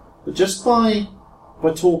 but just by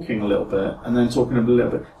talking a little bit and then talking a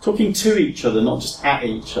little bit, talking to each other, not just at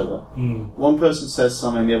each other. One person says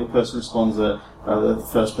something, the other person responds, the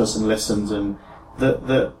first person listens, and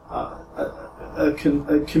a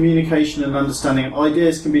communication and understanding of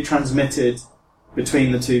ideas can be transmitted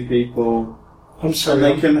between the two people. I'm sorry. And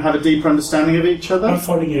they can have a deeper understanding of each other. I'm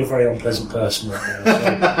finding you a very unpleasant person right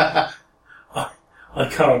now. So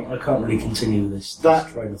I can't really continue with this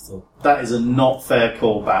train of thought. That is a not fair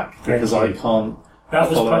callback because I can't.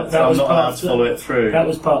 I'm not allowed to follow it through. That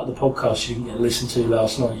was part of the podcast you didn't listen to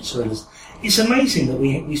last night. So it's amazing that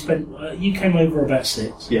we spent. You came over about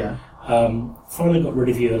 6. Yeah. Finally got rid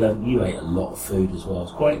of you 11. You ate a lot of food as well. I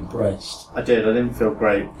was quite impressed. I did. I didn't feel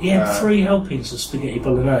great. You had 3 helpings of spaghetti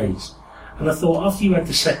bolognese, and I thought after you had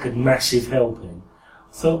the second massive helping,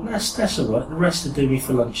 I thought that's all right. The rest will do me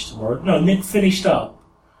for lunch tomorrow. No, Nick finished up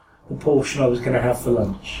the portion I was going to have for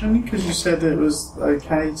lunch. Only because you said it was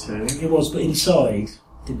okay to. It was, but inside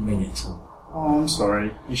didn't mean it at all. Oh, I'm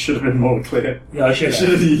sorry. You should have been more clear. Yeah, I should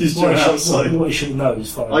have used your outside. What you should know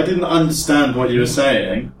is fine. I didn't understand what you were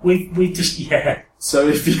saying. We just So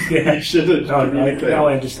if you should have. No,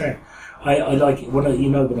 I understand. I like it. One of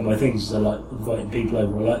my things is I like inviting people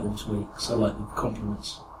over. I like them to eat because I like the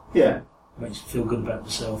compliments. Yeah. It makes me feel good about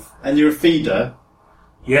myself. And you're a feeder.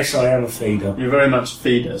 Yes, I am a feeder. You're very much a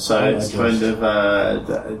feeder, so it's kind of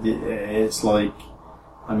it's like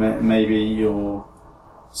maybe you're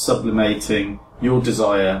sublimating your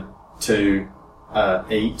desire to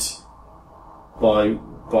eat by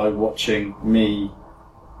watching me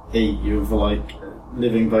eat. You're like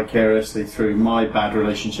living vicariously through my bad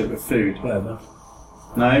relationship with food. Whatever.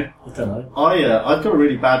 No? I don't know. I've got a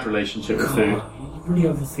really bad relationship with food. You really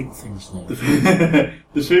overthink things now.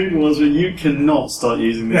 The food was when you cannot start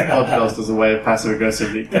using this podcast as a way of passive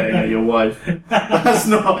aggressively getting at your wife. That's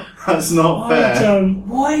not fair.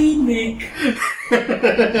 Why, Nick?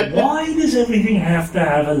 Why does everything have to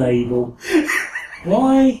have a label?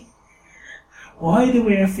 Why do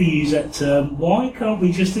we have to use that term? Why can't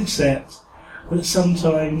we just accept that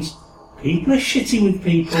sometimes people are shitty with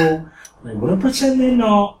people, they want to pretend they're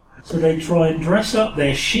not, so they try and dress up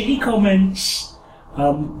their shitty comments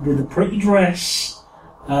with a pretty dress,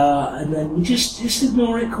 and then we just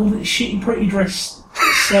ignore it, call it shitty pretty dress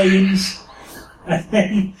sayings, And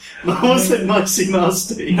then... What's it? Nicey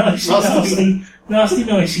nasty? Nicey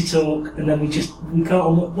talk, and then we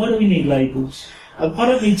can't... Why do we need labels? I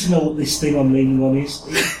don't need to know what this thing I'm leaning on is.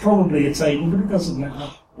 It's probably a table, but it doesn't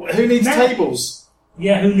matter. Who needs tables?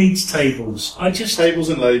 Yeah, who needs tables? Tables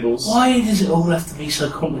and labels. Why does it all have to be so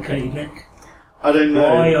complicated, Nick? I don't know.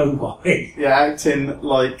 Why, oh why? Yeah, acting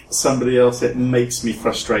like somebody else, it makes me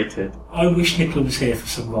frustrated. I wish Nicola was here for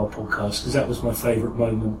some of our podcasts, because that was my favourite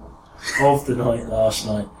moment of the night last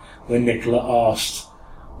night, when Nicola asked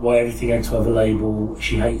why everything had to have a label,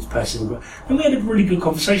 she hates passive aggression. And we had a really good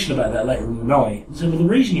conversation about that later in the night. So the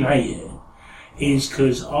reason you hate it is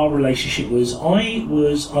because our relationship was, I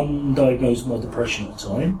was undiagnosed with my depression at the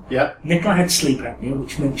time. Yeah. Nicola had sleep apnea,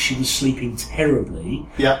 which meant she was sleeping terribly.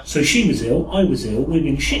 Yeah. So she was ill, I was ill, we'd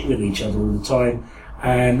been shit with each other all the time,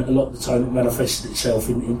 and a lot of the time it manifested itself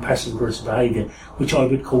in passive-aggressive behaviour, which I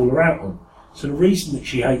would call her out on. So the reason that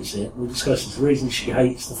she hates it, we'll discuss this, the reason she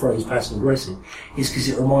hates the phrase passive-aggressive is because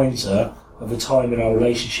it reminds her of a time in our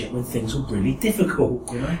relationship when things were really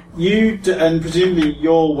difficult, you know? And presumably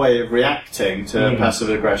your way of reacting to passive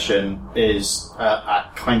aggression is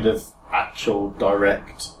a kind of actual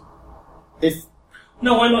direct...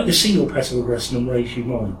 No, I like to see your passive aggression and raise you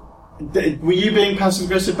mine. Were you being passive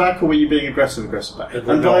aggressive back, or were you being aggressive back?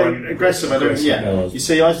 And by aggressive, I don't. Yeah, you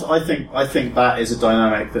see, I think that is a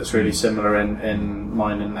dynamic that's really similar in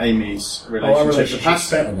mine and Amy's relationship. Our relationship's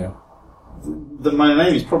better now. Mine and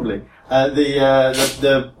Amy's probably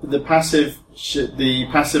the passive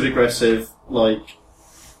aggressive, like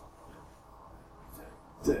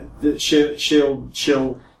she'll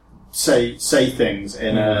say things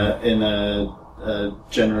in a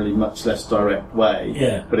generally much less direct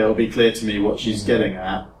way, but it'll be clear to me what she's getting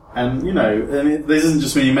at. And, you know, this isn't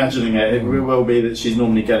just me imagining it, it will be that she's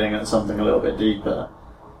normally getting at something a little bit deeper.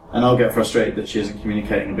 And I'll get frustrated that she isn't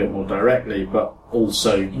communicating a bit more directly, but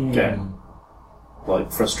also get,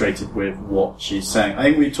 frustrated with what she's saying. I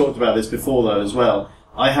think we talked about this before, though, as well.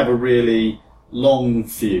 I have a really long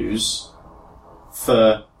fuse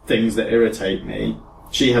for things that irritate me.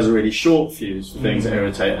 She has a really short fuse for things that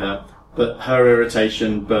irritate her. But her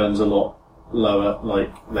irritation burns a lot lower,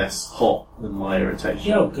 less hot than my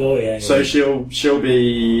irritation. Oh, God, yeah. So she'll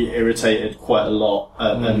be irritated quite a lot,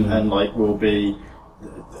 and will be.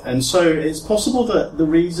 And so it's possible that the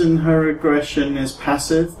reason her aggression is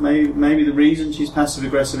passive, maybe the reason she's passive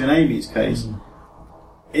aggressive in Amy's case,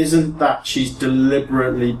 isn't that she's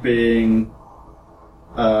deliberately being.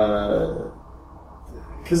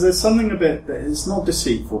 Because there's something a bit, it's not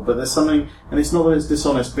deceitful, but there's something, and it's not that it's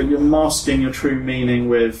dishonest, but you're masking your true meaning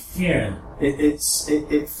with. Yeah. It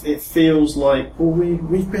feels like, well,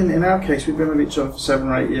 we've been, in our case, we've been with each other for 7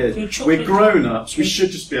 or 8 years. We're grown-ups, we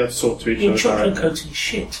should just be able to talk to each other. You're chocolate-coating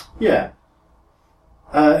shit. Yeah.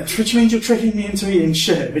 Which means you're tricking me into eating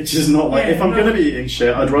shit, which is not like, if I'm going to be eating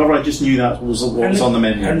shit, I'd rather I just knew that was what was on the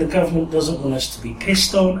menu. And the government doesn't want us to be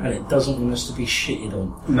pissed on, and it doesn't want us to be shitted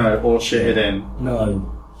on. No, or shitted in.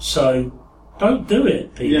 No. So, don't do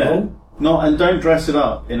it, people. Yeah. And don't dress it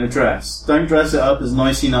up in a dress. Don't dress it up as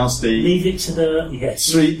nicey nasty. Leave it to the...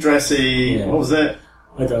 Sweet dressy... Yeah. What was it?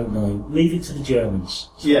 I don't know. Leave it to the Germans.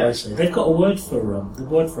 Yeah. I say. They've got a word for the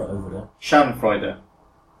word for it over there. Schadenfreude.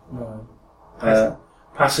 No.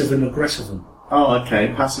 Passive and aggressive. Oh,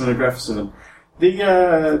 okay. Passive and aggressive.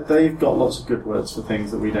 They've got lots of good words for things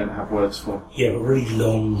that we don't have words for. Yeah, but really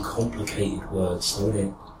long, complicated words, though, isn't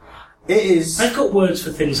it? It is. They've got words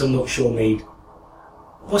for things I'm not sure need.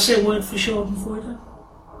 What's their word for Schadenfreude?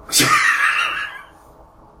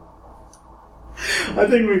 I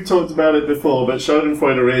think we've talked about it before, but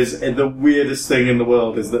Schadenfreude is the weirdest thing in the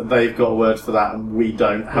world. Is that they've got a word for that and we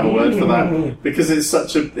don't have a word for that because it's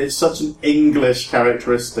such an English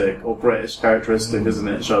characteristic or British characteristic, isn't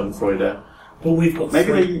it? Schadenfreude. Well, we've got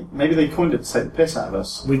maybe they coined it to take the piss out of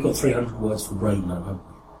us. We've got 300 words for rain now, haven't we?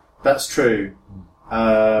 That's true.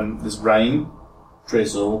 There's rain,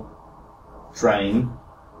 drizzle, drain,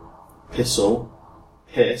 pissle,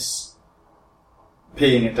 piss,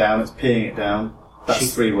 peeing it down. It's peeing it down.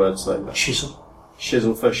 That's 3 words though. Shizzle.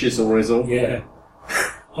 Shizzle for shizzle rizzle. Yeah.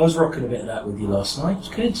 I was rocking a bit of that with you last night. It was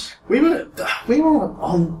good. We were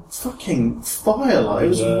on fucking fire. Like, it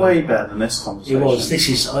was way better than this conversation. It was. This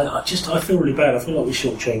is. I feel really bad. I feel like we're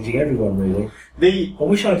shortchanging everyone. Really. I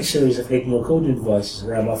wish I had a series of hidden recording devices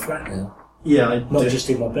around my flat now. Yeah, not just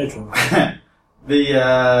in my bedroom.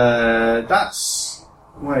 That's.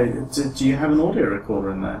 Wait. Do you have an audio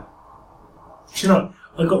recorder in there? Do you know?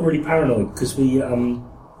 I got really paranoid because we a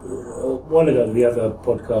while ago the other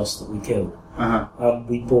podcast that we killed.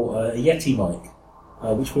 We bought a Yeti mic,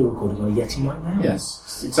 which we're recording on a Yeti mic now. Yes,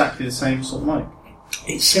 it's exactly the same sort of mic.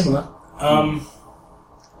 It's similar,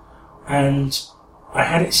 And I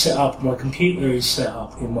had it set up. My computer is set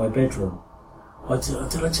up in my bedroom.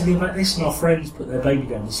 Did I tell you about this? And our friends put their baby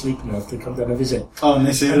down to sleep now if they come down to visit. Oh, and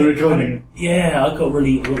this is the recording. Yeah, I got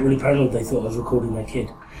really paranoid. They thought I was recording their kid.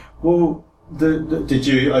 Well, did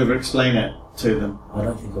you over-explain it to them? I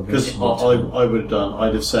don't think I Because mentioned it. I would have done.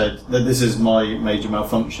 I'd have said that this is my major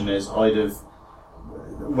malfunction.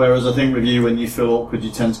 Whereas I think with you, when you feel awkward,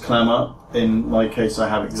 you tend to clam up. In my case, I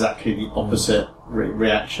have exactly the opposite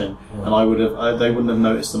reaction, and they wouldn't have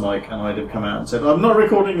noticed the mic, and I'd have come out and said, "I'm not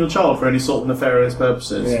recording your child for any sort of nefarious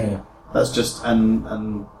purposes." Yeah. That's just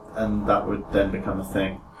and that would then become a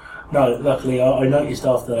thing. No, luckily I noticed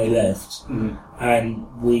after they left, and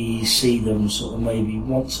we see them sort of maybe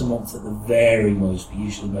once a month at the very most, but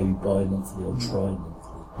usually maybe bi-monthly or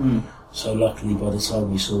tri-monthly. So luckily by the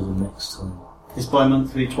time we saw them next time. Is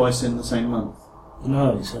bi-monthly twice in the same month?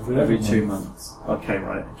 No, it's every 2 months. Okay,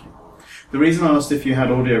 right. Okay. The reason I asked if you had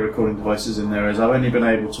audio recording devices in there is I've only been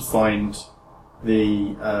able to find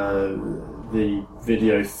the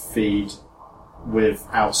video feed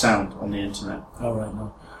without sound on the internet. Oh, right,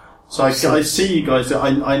 no. So I see you guys.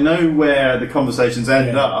 I know where the conversations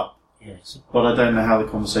end up, yes, but I don't know how the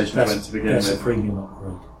conversations went to begin with. That's a premium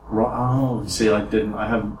upgrade. Right. Oh, see, I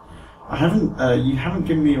haven't. You haven't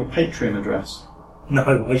given me your Patreon address.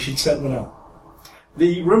 No, I should set one up.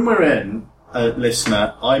 The room we're in,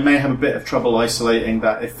 listener, I may have a bit of trouble isolating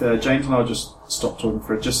that. If James and I'll just stop talking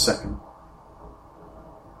for just a second.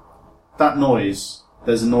 That noise.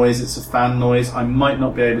 There's a noise. It's a fan noise. I might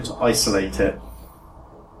not be able to isolate it.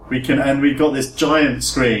 We've got this giant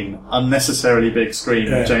screen, unnecessarily big screen,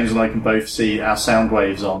 that James and I can both see our sound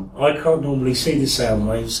waves on. I can't normally see the sound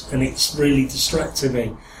waves, and it's really distracting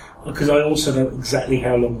me, because I also know exactly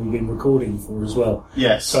how long we've been recording for as well.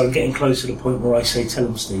 Yes. So I'm getting close to the point where I say, tell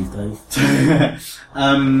them, Steve, Dave. That's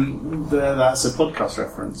a podcast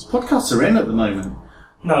reference. Podcasts are in at the moment.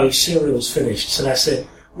 No, Serial's finished, so that's it.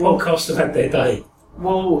 Podcasts have had their day.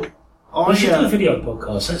 Well, We should do a video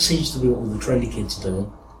podcast. That seems to be what all the trendy kids are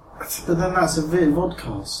doing. But then that's a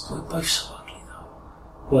vodcast. We're both so ugly, though.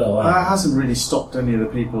 Well, that hasn't really stopped any of the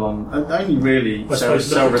people on. Only really Sarah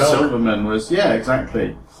Silverman was. Yeah,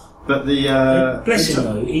 exactly. But bless him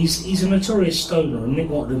though. He's a notorious stoner, and Nick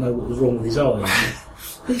wanted to know what was wrong with his eye.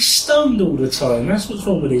 He's stoned all the time. That's what's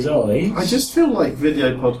wrong with his eyes. I just feel like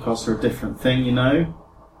video podcasts are a different thing, you know.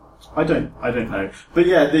 I don't know. But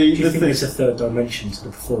yeah, do you think there's a third dimension to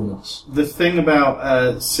the performance? The thing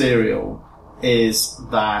about Serial is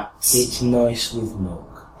that it's nice with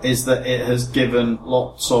milk. Is that it has given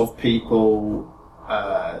lots of people.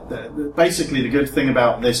 Basically, the good thing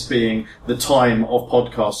about this being the time of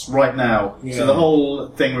podcasts right now. Yeah. So the whole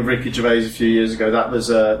thing with Ricky Gervais a few years ago, that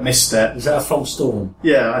was a misstep. Is that a false dawn?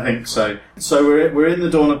 Yeah, I think so. So we're in the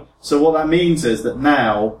dawn of. So what that means is that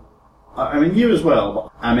now, I mean you as well,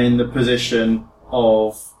 but I'm in the position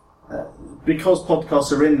of because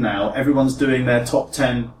podcasts are in now. Everyone's doing their top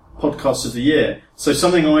 10 podcasts of the year. So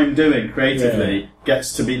something I'm doing creatively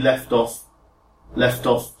gets to be left off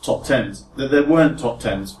top 10s. There weren't top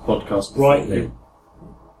 10s podcasts before. Rightly.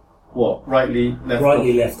 What? Rightly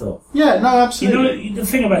left off. Yeah, no, absolutely. You know, the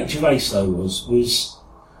thing about Gervais though was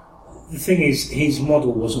the thing is his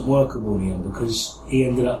model wasn't workable in the end because he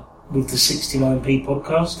ended up with the 69p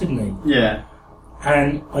podcast, didn't he? Yeah.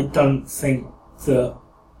 And I don't think that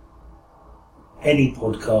any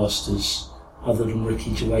podcasters other than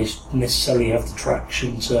Ricky Gervais necessarily have the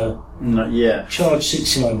traction to charge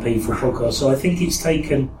 69p for a podcast. So I think it's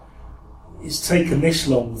taken this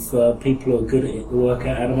long for people who are good at it to work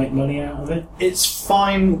out how to make money out of it. It's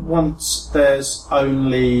fine when there's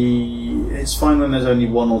only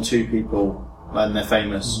one or two people and they're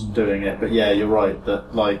famous doing it. But yeah, you're right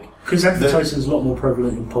that because advertising is a lot more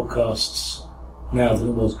prevalent in podcasts now than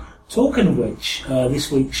it was. Talking of which,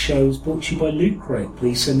 this week's show is brought to you by Loot Crate.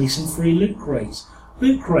 Please send me some free Loot Crates.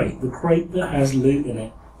 Loot Crate, the crate that has loot in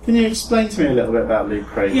it. Can you explain to me a little bit about Loot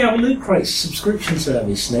Crate? Yeah, well, Loot Crate's a subscription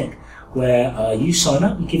service, Nick, where you sign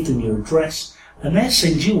up and give them your address, and they'll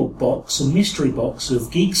send you a mystery box of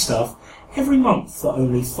geek stuff every month for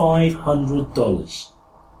only $500.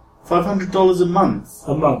 $500 a month?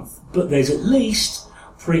 A month. But there's at least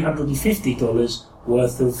 $350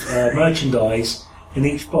 worth of merchandise in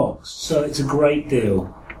each box, so it's a great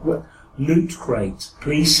deal. Loot Crate.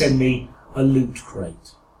 Please send me a Loot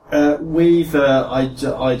Crate. I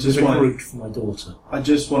just wanted Groot for my daughter. I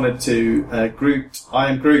just wanted to Groot. I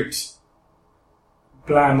am Groot.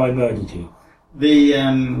 Blam! I murdered you. The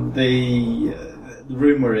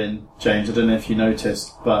room we're in, James. I don't know if you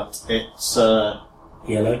noticed, but it's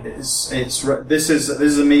yellow. This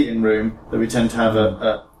is a meeting room that we tend to have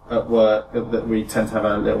a at work that we tend to have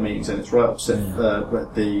our little meetings in. It's right opposite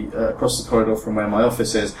across the corridor from where my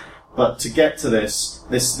office is. But to get to this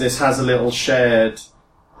has a little shared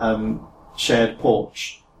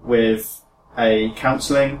porch with a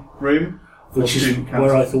counselling room. Which is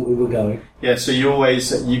where I thought we were going. Yeah, so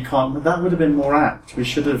you can't, that would have been more apt. We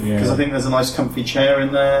should have, because I think there's a nice comfy chair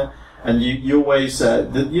in there, and you always,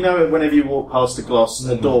 whenever you walk past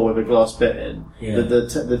a door with a glass bit in,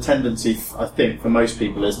 the tendency, I think, for most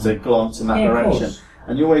people is to glance in that direction.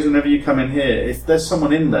 And you always, whenever you come in here, if there's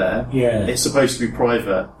someone in there, it's supposed to be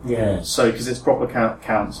private. Yeah. So, because it's proper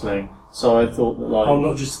counselling. So I thought that, like... Oh,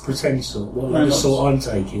 not just a pretend sort. What the sort I'm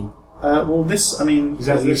taking? Is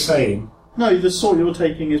that what you're saying? No, the sort you're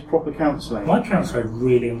taking is proper counselling. My counsellor had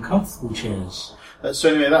really uncomfortable chairs. So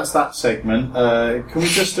anyway, that's that segment. Can we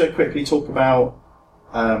just quickly talk about...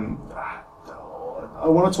 I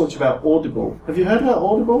want to talk to you about Audible. Have you heard about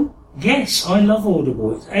Audible? Yes, I love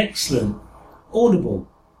Audible. It's excellent. Audible.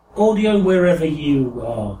 Audio wherever you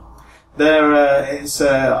are. I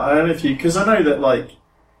don't know if you... Because I know that, like,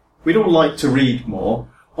 we'd all like to read more.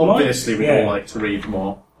 Obviously, we'd all like to read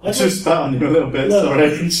more. I just spat on you a little bit, sorry.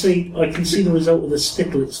 I can see the result of the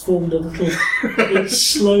spittle. It's formed a little... It's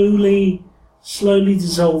slowly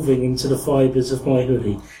dissolving into the fibres of my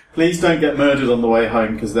hoodie. Please don't get murdered on the way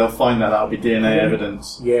home, because they'll find that'll be DNA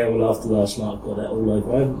evidence. Yeah, well, after last night, I've got that all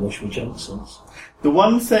over. I haven't washed my junk since. The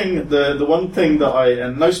one thing that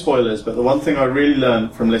and no spoilers, but the one thing I really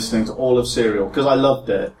learned from listening to all of Serial, because I loved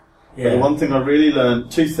it, but the one thing I really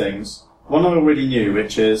learned, two things. One I already knew,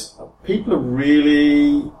 which is people are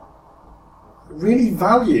really, really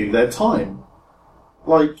value their time.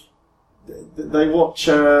 Like, they watch...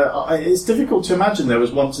 it's difficult to imagine there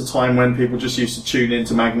was once a time when people just used to tune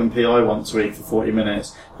into Magnum P.I. once a week for 40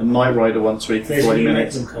 minutes and Knight Rider once a week for 40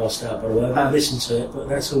 minutes. There's a new Magnum cast out, by the way. I haven't listened to it, but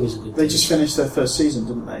that's always a good thing. They just finished their first season,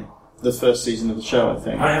 didn't they? The first season of the show, I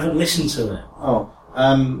think. I haven't listened to it. Oh.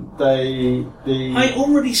 I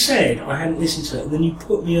already said I hadn't listened to it, and then you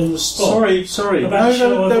put me on the spot. Sorry. About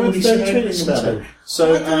they were tweeting about it.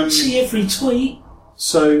 So, I don't see every tweet.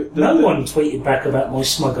 So no one tweeted back about my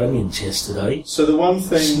smug onions yesterday. So the one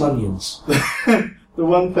thing... Smunions. The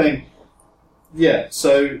one thing... Yeah,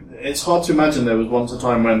 so it's hard to imagine there was once a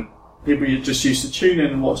time when people just used to tune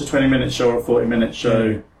in and watch a 20-minute show or a 40-minute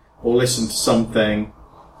show, or listen to something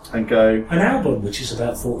and go... An album, which is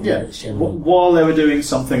about 40 minutes generally. While they were doing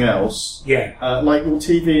something else. Yeah. Like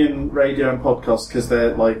TV and radio and podcasts, because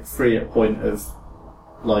they're like free at point of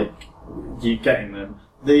like you getting them.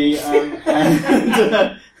 Nick,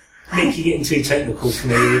 you're getting too technical for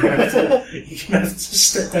me. You're going to have to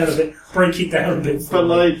step down a bit, break it down a bit. But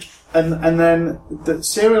like, and then the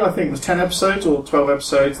serial I think was 10 episodes or 12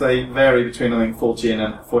 episodes. They vary between I think 40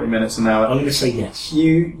 minutes an hour. I'm going to say yes.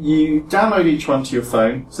 You download each one to your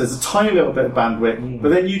phone, so there's a tiny little bit of bandwidth, but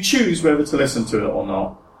then you choose whether to listen to it or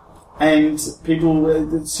not. And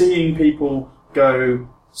seeing people go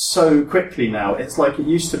so quickly now, it's like it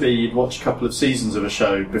used to be you'd watch a couple of seasons of a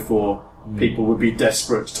show before people would be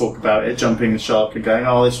desperate to talk about it, jumping the shark and going,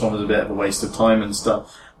 oh, this one was a bit of a waste of time and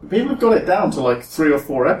stuff. But people have got it down to like 3 or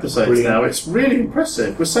 4 episodes now. It's really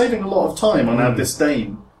impressive. We're saving a lot of time on our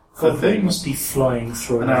disdain for things. We must be flying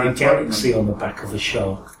through a galaxy on the back of a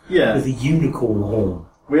shark with a unicorn horn.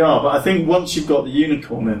 We are, but I think once you've got the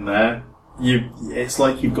unicorn in there, it's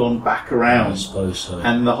like you've gone back around. I suppose so.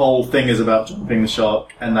 And the whole thing is about jumping the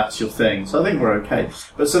shark, and that's your thing. So I think we're okay.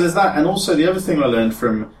 But so there's that, and also the other thing I learned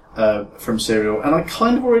from Serial, and I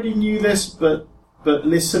kind of already knew this, but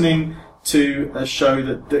listening to a show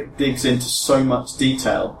that digs into so much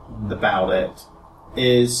detail about it,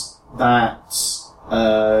 is that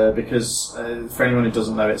because for anyone who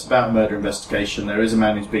doesn't know, it's about a murder investigation. There is a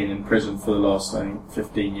man who's been in prison for the last, I think,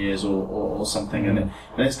 15 years or something, and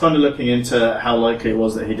it's kind of looking into how likely it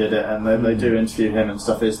was that he did it, and they do interview him and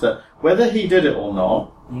stuff, is that whether he did it or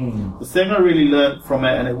not, the thing I really learnt from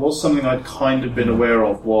it, and it was something I'd kind of been aware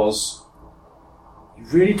of, was you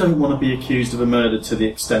really don't want to be accused of a murder to the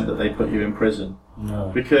extent that they put you in prison. No.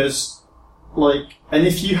 Because, like, and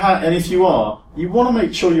if you are, you want to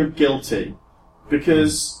make sure you're guilty.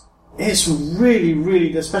 Because it's really,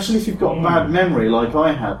 really, especially if you've got a bad memory like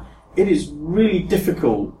I have, it is really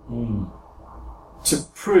difficult to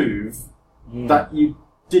prove that you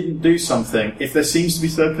didn't do something if there seems to be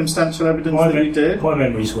circumstantial evidence that you did. My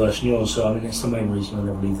memory's worse than yours, so I mean, it's the memories when I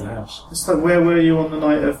never leave the house. It's like, where were you on the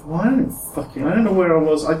night of... Well, I don't know where I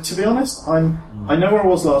was. To be honest, I know where I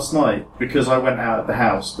was last night because I went out of the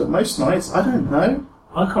house, but most nights, I don't know.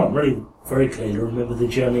 I can't really very clearly remember the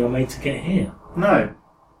journey I made to get here. No.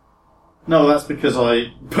 No, that's because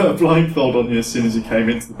I put a blindfold on you as soon as you came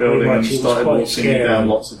into the building and started walking you down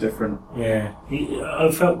lots of different... Yeah,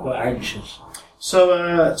 I felt quite anxious. So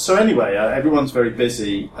anyway, everyone's very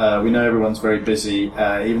busy. We know everyone's very busy,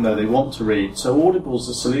 even though they want to read. So Audible's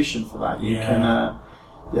a solution for that. You can,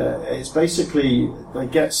 it's basically, they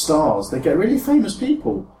get stars. They get really famous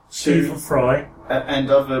people. Stephen Fry. And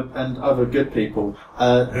other good people.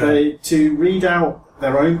 They to read out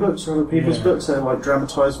their own books or other people's books. They're like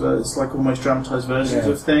dramatized, it's like almost dramatized versions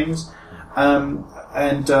of things. And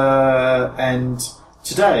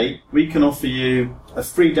today we can offer you a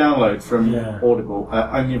free download from Audible,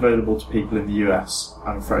 only available to people in the US,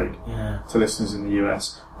 I'm afraid, to listeners in the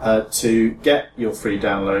US. To get your free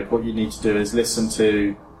download, what you need to do is listen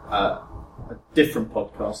to a different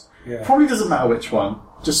podcast. Probably doesn't matter which one.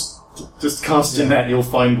 Just cast your net, you'll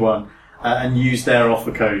find one, and use their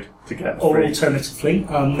offer code to get free. Or alternatively,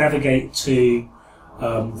 navigate to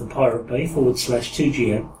the Pirate Bay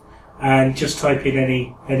 /2GM and just type in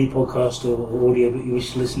any podcast or audio that you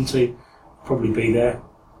wish to listen to. Probably be there.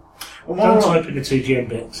 Don't type in the 2GM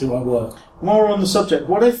bit, because it won't work. More on the subject,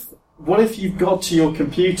 what if you've got to your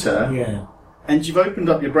computer and you've opened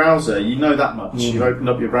up your browser, you know that much, you've opened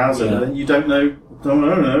up your browser, but then you don't know,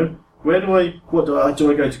 where do I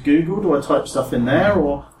go to Google? Do I type stuff in there?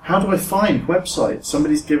 Or how do I find websites?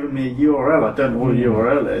 Somebody's given me a URL, I don't know what a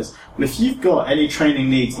URL is. Well, if you've got any training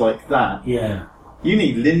needs like that, you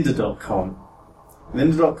need lynda.com.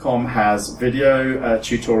 Lynda.com has video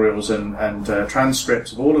tutorials and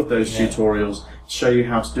transcripts of all of those tutorials to show you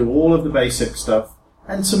how to do all of the basic stuff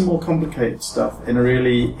and some more complicated stuff in a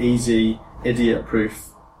really easy, idiot-proof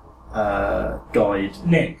guide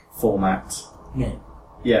format. Nick.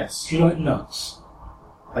 Yes. Do you like nuts?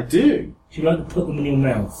 I do. Do you like to put them in your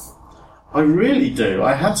mouth? I really do.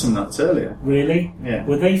 I had some nuts earlier. Really? Yeah.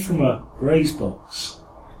 Were they from a Graze box?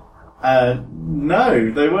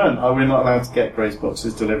 No, they weren't. We're not allowed to get Graze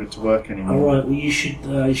boxes delivered to work anymore. All right. Well, you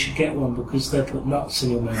should get one because they put nuts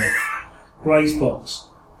in your mouth. Graze box.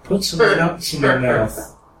 Put some nuts in your mouth.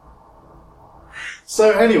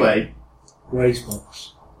 So anyway, Graze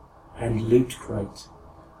box and Loot Crate.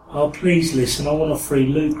 Oh, please listen! I want a free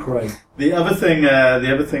Loot Crate. The other thing I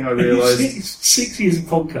realised... It's 6 years of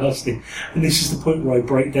podcasting, and this is the point where I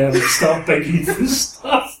break down and start begging for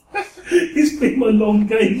stuff. It's been my long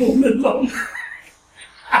game all along.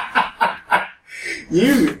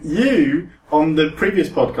 You on the previous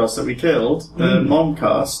podcast that we killed, the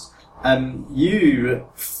Momcast, you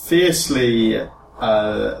fiercely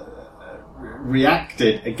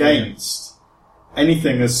reacted against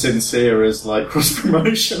anything as sincere as like cross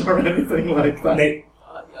promotion or anything like that. Nick,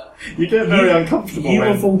 you get very uncomfortable. You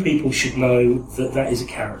of all people should know that is a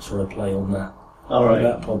character I play on that. All right. On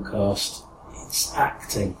that podcast, it's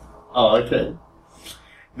acting. Oh, okay.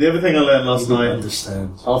 The other thing I learned last night,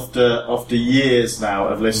 after years now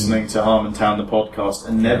of listening to Harmontown the podcast,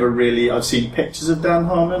 and never really, I've seen pictures of Dan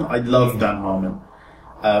Harmon. I love Dan Harmon.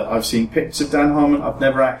 I've seen pictures of Dan Harmon. I've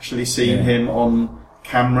never actually seen him on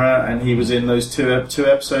camera, and he was in those two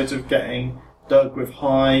episodes of Getting Dug with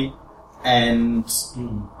High, and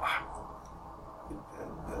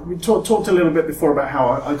we talked a little bit before about how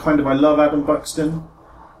I love Adam Buxton,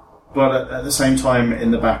 but at the same time, in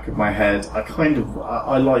the back of my head,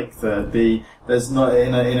 I like there's not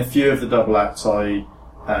in a few of the double acts I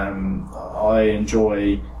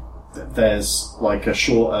enjoy. There's like a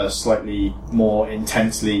shorter, slightly more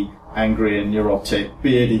intensely angry and neurotic,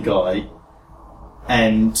 beardy guy.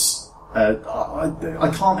 And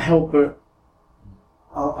I can't help but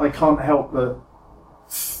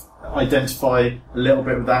identify a little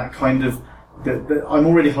bit with that kind of. I'm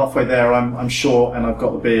already halfway there. I'm short and I've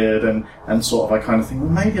got the beard and sort of I kind of think,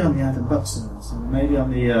 well, maybe I'm the Adam Buxton, maybe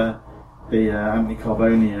I'm the Anthony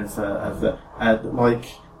Carboni of the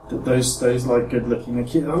those like good looking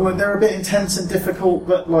kids. Like they're a bit intense and difficult,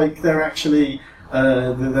 but like they're actually.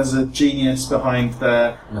 There's a genius behind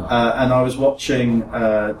there, and I was watching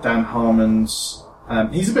Dan Harmon's.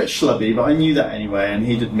 He's a bit schlubby, but I knew that anyway, and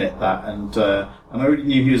he'd admit that, and I already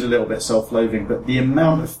knew he was a little bit self-loathing. But the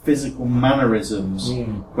amount of physical mannerisms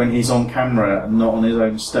when he's on camera and not on his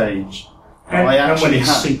own stage, and when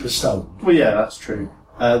he's super stoned. Well, yeah, that's true.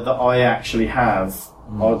 That I actually have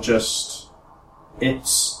are just.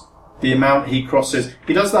 It's the amount he crosses.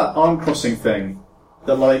 He does that arm crossing thing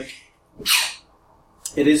that like.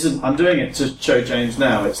 It isn't. I'm doing it to show James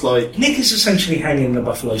now. It's like Nick is essentially hanging the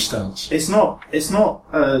buffalo stance. It's not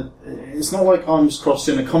like arms crossed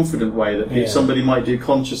in a confident way that somebody might do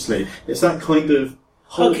consciously. It's that kind of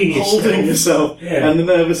holding yourself and the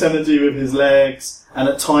nervous energy with his legs And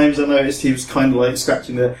at times I noticed he was kind of like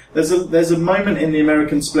scratching the... There's a moment in the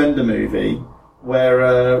American Splendor movie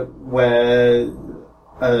where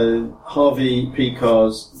Harvey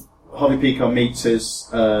Pekar meets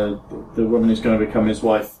the woman who's going to become his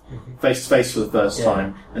wife face to face for the first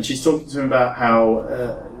time, and she's talking to him about how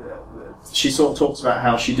she sort of talks about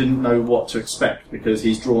how she didn't know what to expect because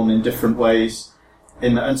he's drawn in different ways,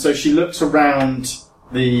 and so she looks around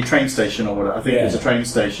the train station or whatever. I think it's a train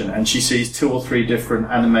station, and she sees 2 or 3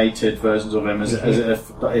 different animated versions of him as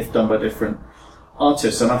if done by different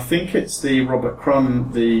artists, and I think it's the Robert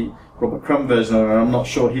Crumb version of him. I'm not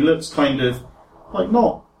sure. He looks kind of like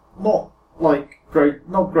not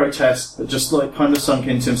grotesque, but just like kind of sunk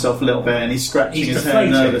into himself a little bit, and he's scratching his hair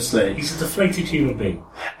nervously. He's a deflated human being.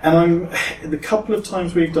 And the couple of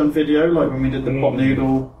times we've done video, like when we did the pot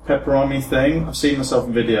noodle pepperoni thing, I've seen myself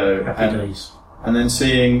in video. Happy days. And then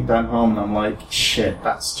seeing Dan Harmon, I'm like, shit,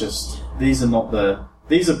 that's just... These are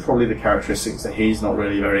probably the characteristics that he's not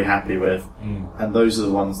really very happy with. And those are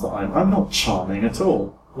the ones that I'm not charming at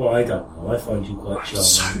all. Well, I don't know. I find you quite charming.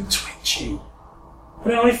 So twitchy.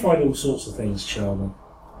 Well, I find all sorts of things charming.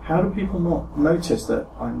 How do people not notice that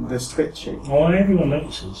I'm this twitchy? Oh, everyone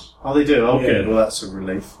notices. Oh, they do? Oh, good. Well, that's a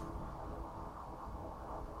relief.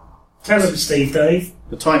 Tell them, Steve Dave.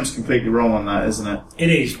 The time's completely wrong on that, isn't it? It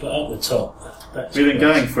is, but up the top. We've been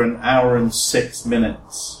going for 1 hour and 6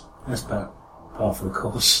 minutes. That's about par for the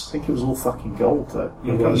course. I think it was all fucking gold, though.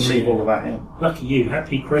 You It was, can't leave all of that in. Lucky you.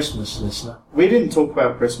 Happy Christmas, listener. We didn't talk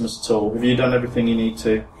about Christmas at all. Have you done everything you need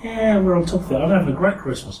to? Yeah, we're on top of it. I'm having a great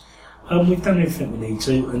Christmas. We've done everything we need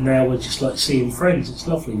to, and now we're just like seeing friends. It's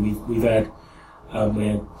lovely. We had some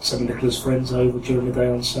of Nicola's friends over during the day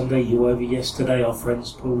on Sunday. You over yesterday. Our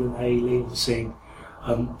friends Paul and Hayley, and we're seeing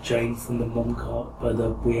Jane from the Mom Cart by the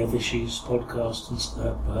We Have Issues podcast and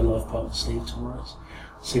her life partner Steve tomorrow.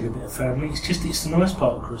 Seeing a bit of family. It's the nice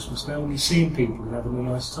part of Christmas now when you're seeing people and having a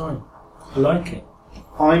nice time. I like it.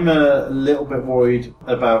 I'm a little bit worried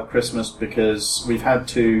about Christmas because we've had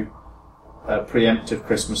 2 preemptive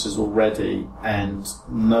Christmases already, and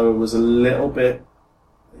Noah was a little bit...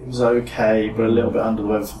 He was okay, but a little bit under the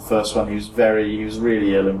weather for the first one. He was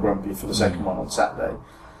really ill and grumpy for the second one on Saturday.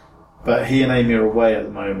 But he and Amy are away at the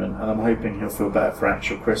moment, and I'm hoping he'll feel better for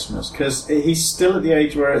actual Christmas, because he's still at the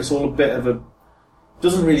age where it's all a bit of a...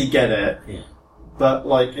 Doesn't really get it. Yeah. But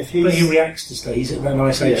like if he's... But he reacts to stuff. He's at that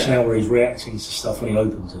nice age now where he's reacting to stuff when he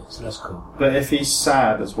opens it, so that's cool. But if he's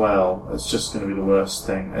sad as well, it's just going to be the worst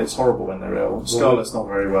thing. It's horrible when they're ill. Scarlett's not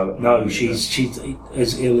very well at the moment. No, she's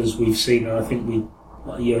as ill as we've seen her. I think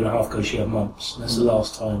a year and a half ago she had mumps. And that's the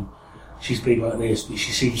last time she's been like this, but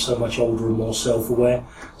she seems so much older and more self-aware.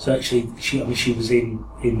 So actually, she was in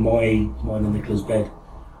mine and Nicola's bed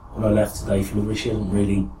when I left today for the... She hasn't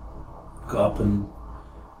really got up and...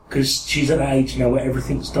 Because she's at that age now where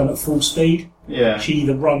everything's done at full speed. Yeah. She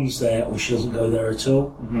either runs there or she doesn't go there at all.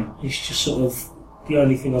 Mm-hmm. It's just sort of... The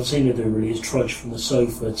only thing I've seen her do really is trudge from the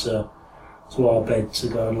sofa to our bed to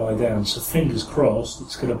go and lie down. So fingers crossed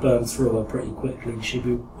it's going to burn through her pretty quickly and she'll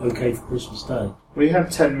be okay for Christmas Day. We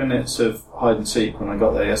had 10 minutes of hide and seek when I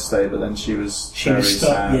got there yesterday, but then she was very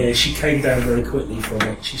sad. Yeah, she came down very quickly from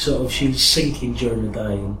it. She was sinking during the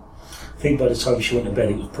day, and I think by the time she went to bed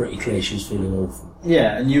it was pretty clear she was feeling awful.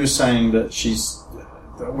 Yeah, and you were saying that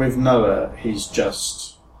with Noah, he's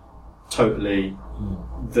just totally...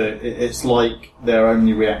 It's like they're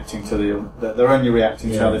only reacting to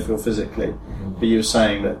how they feel physically. But you were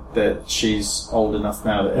saying that she's old enough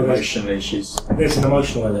now that emotionally there's an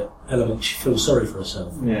emotional element. She feels sorry for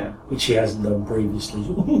herself, which she hasn't done previously.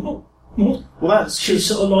 Well, that's she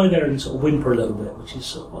sort of lie there and sort of whimper a little bit, which is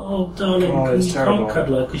sort of, oh darling, you can't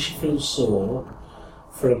cuddle her because she feels sore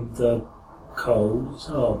from the cold.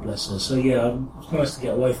 Oh bless her. So yeah, it's nice to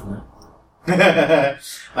get away from that.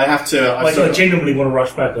 I have to. I genuinely want to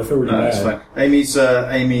rush back. I feel really bad. It's fine.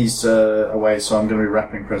 Amy's away, so I'm going to be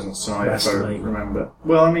wrapping presents tonight. If I remember.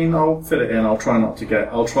 Well, I mean, I'll fit it in. I'll try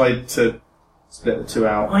to split the 2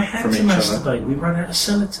 out from each other. I had to masturbate. We ran out of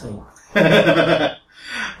sellotape.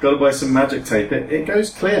 Got to buy some magic tape. It goes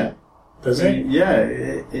clear. Does it? Yeah.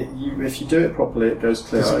 If you do it properly, it goes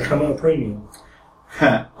clear. Does it come at a premium?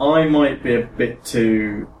 I might be a bit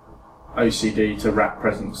too OCD to wrap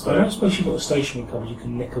presents, though. I don't suppose you've got a stationery cupboard you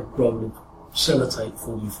can nick a roll of sellotape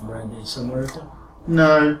for me from around here somewhere, is there?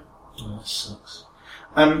 No. Oh, that sucks.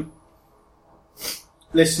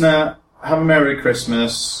 Listener, have a Merry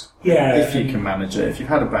Christmas. Yeah. If you can manage it. If you've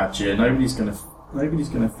had a bad year, nobody's going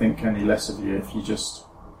to think any less of you if you just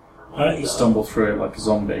stumble through it like a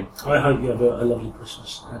zombie. I hope you have a lovely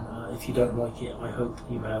Christmas, and if you don't like it, I hope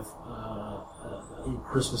you have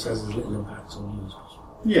Christmas has as little impact on you as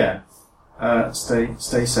possible. Yeah.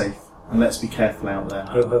 stay safe, and let's be careful out there.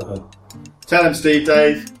 Ho ho ho. Tell him, Steve,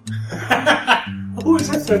 Dave. Oh, is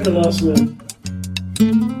that the last word?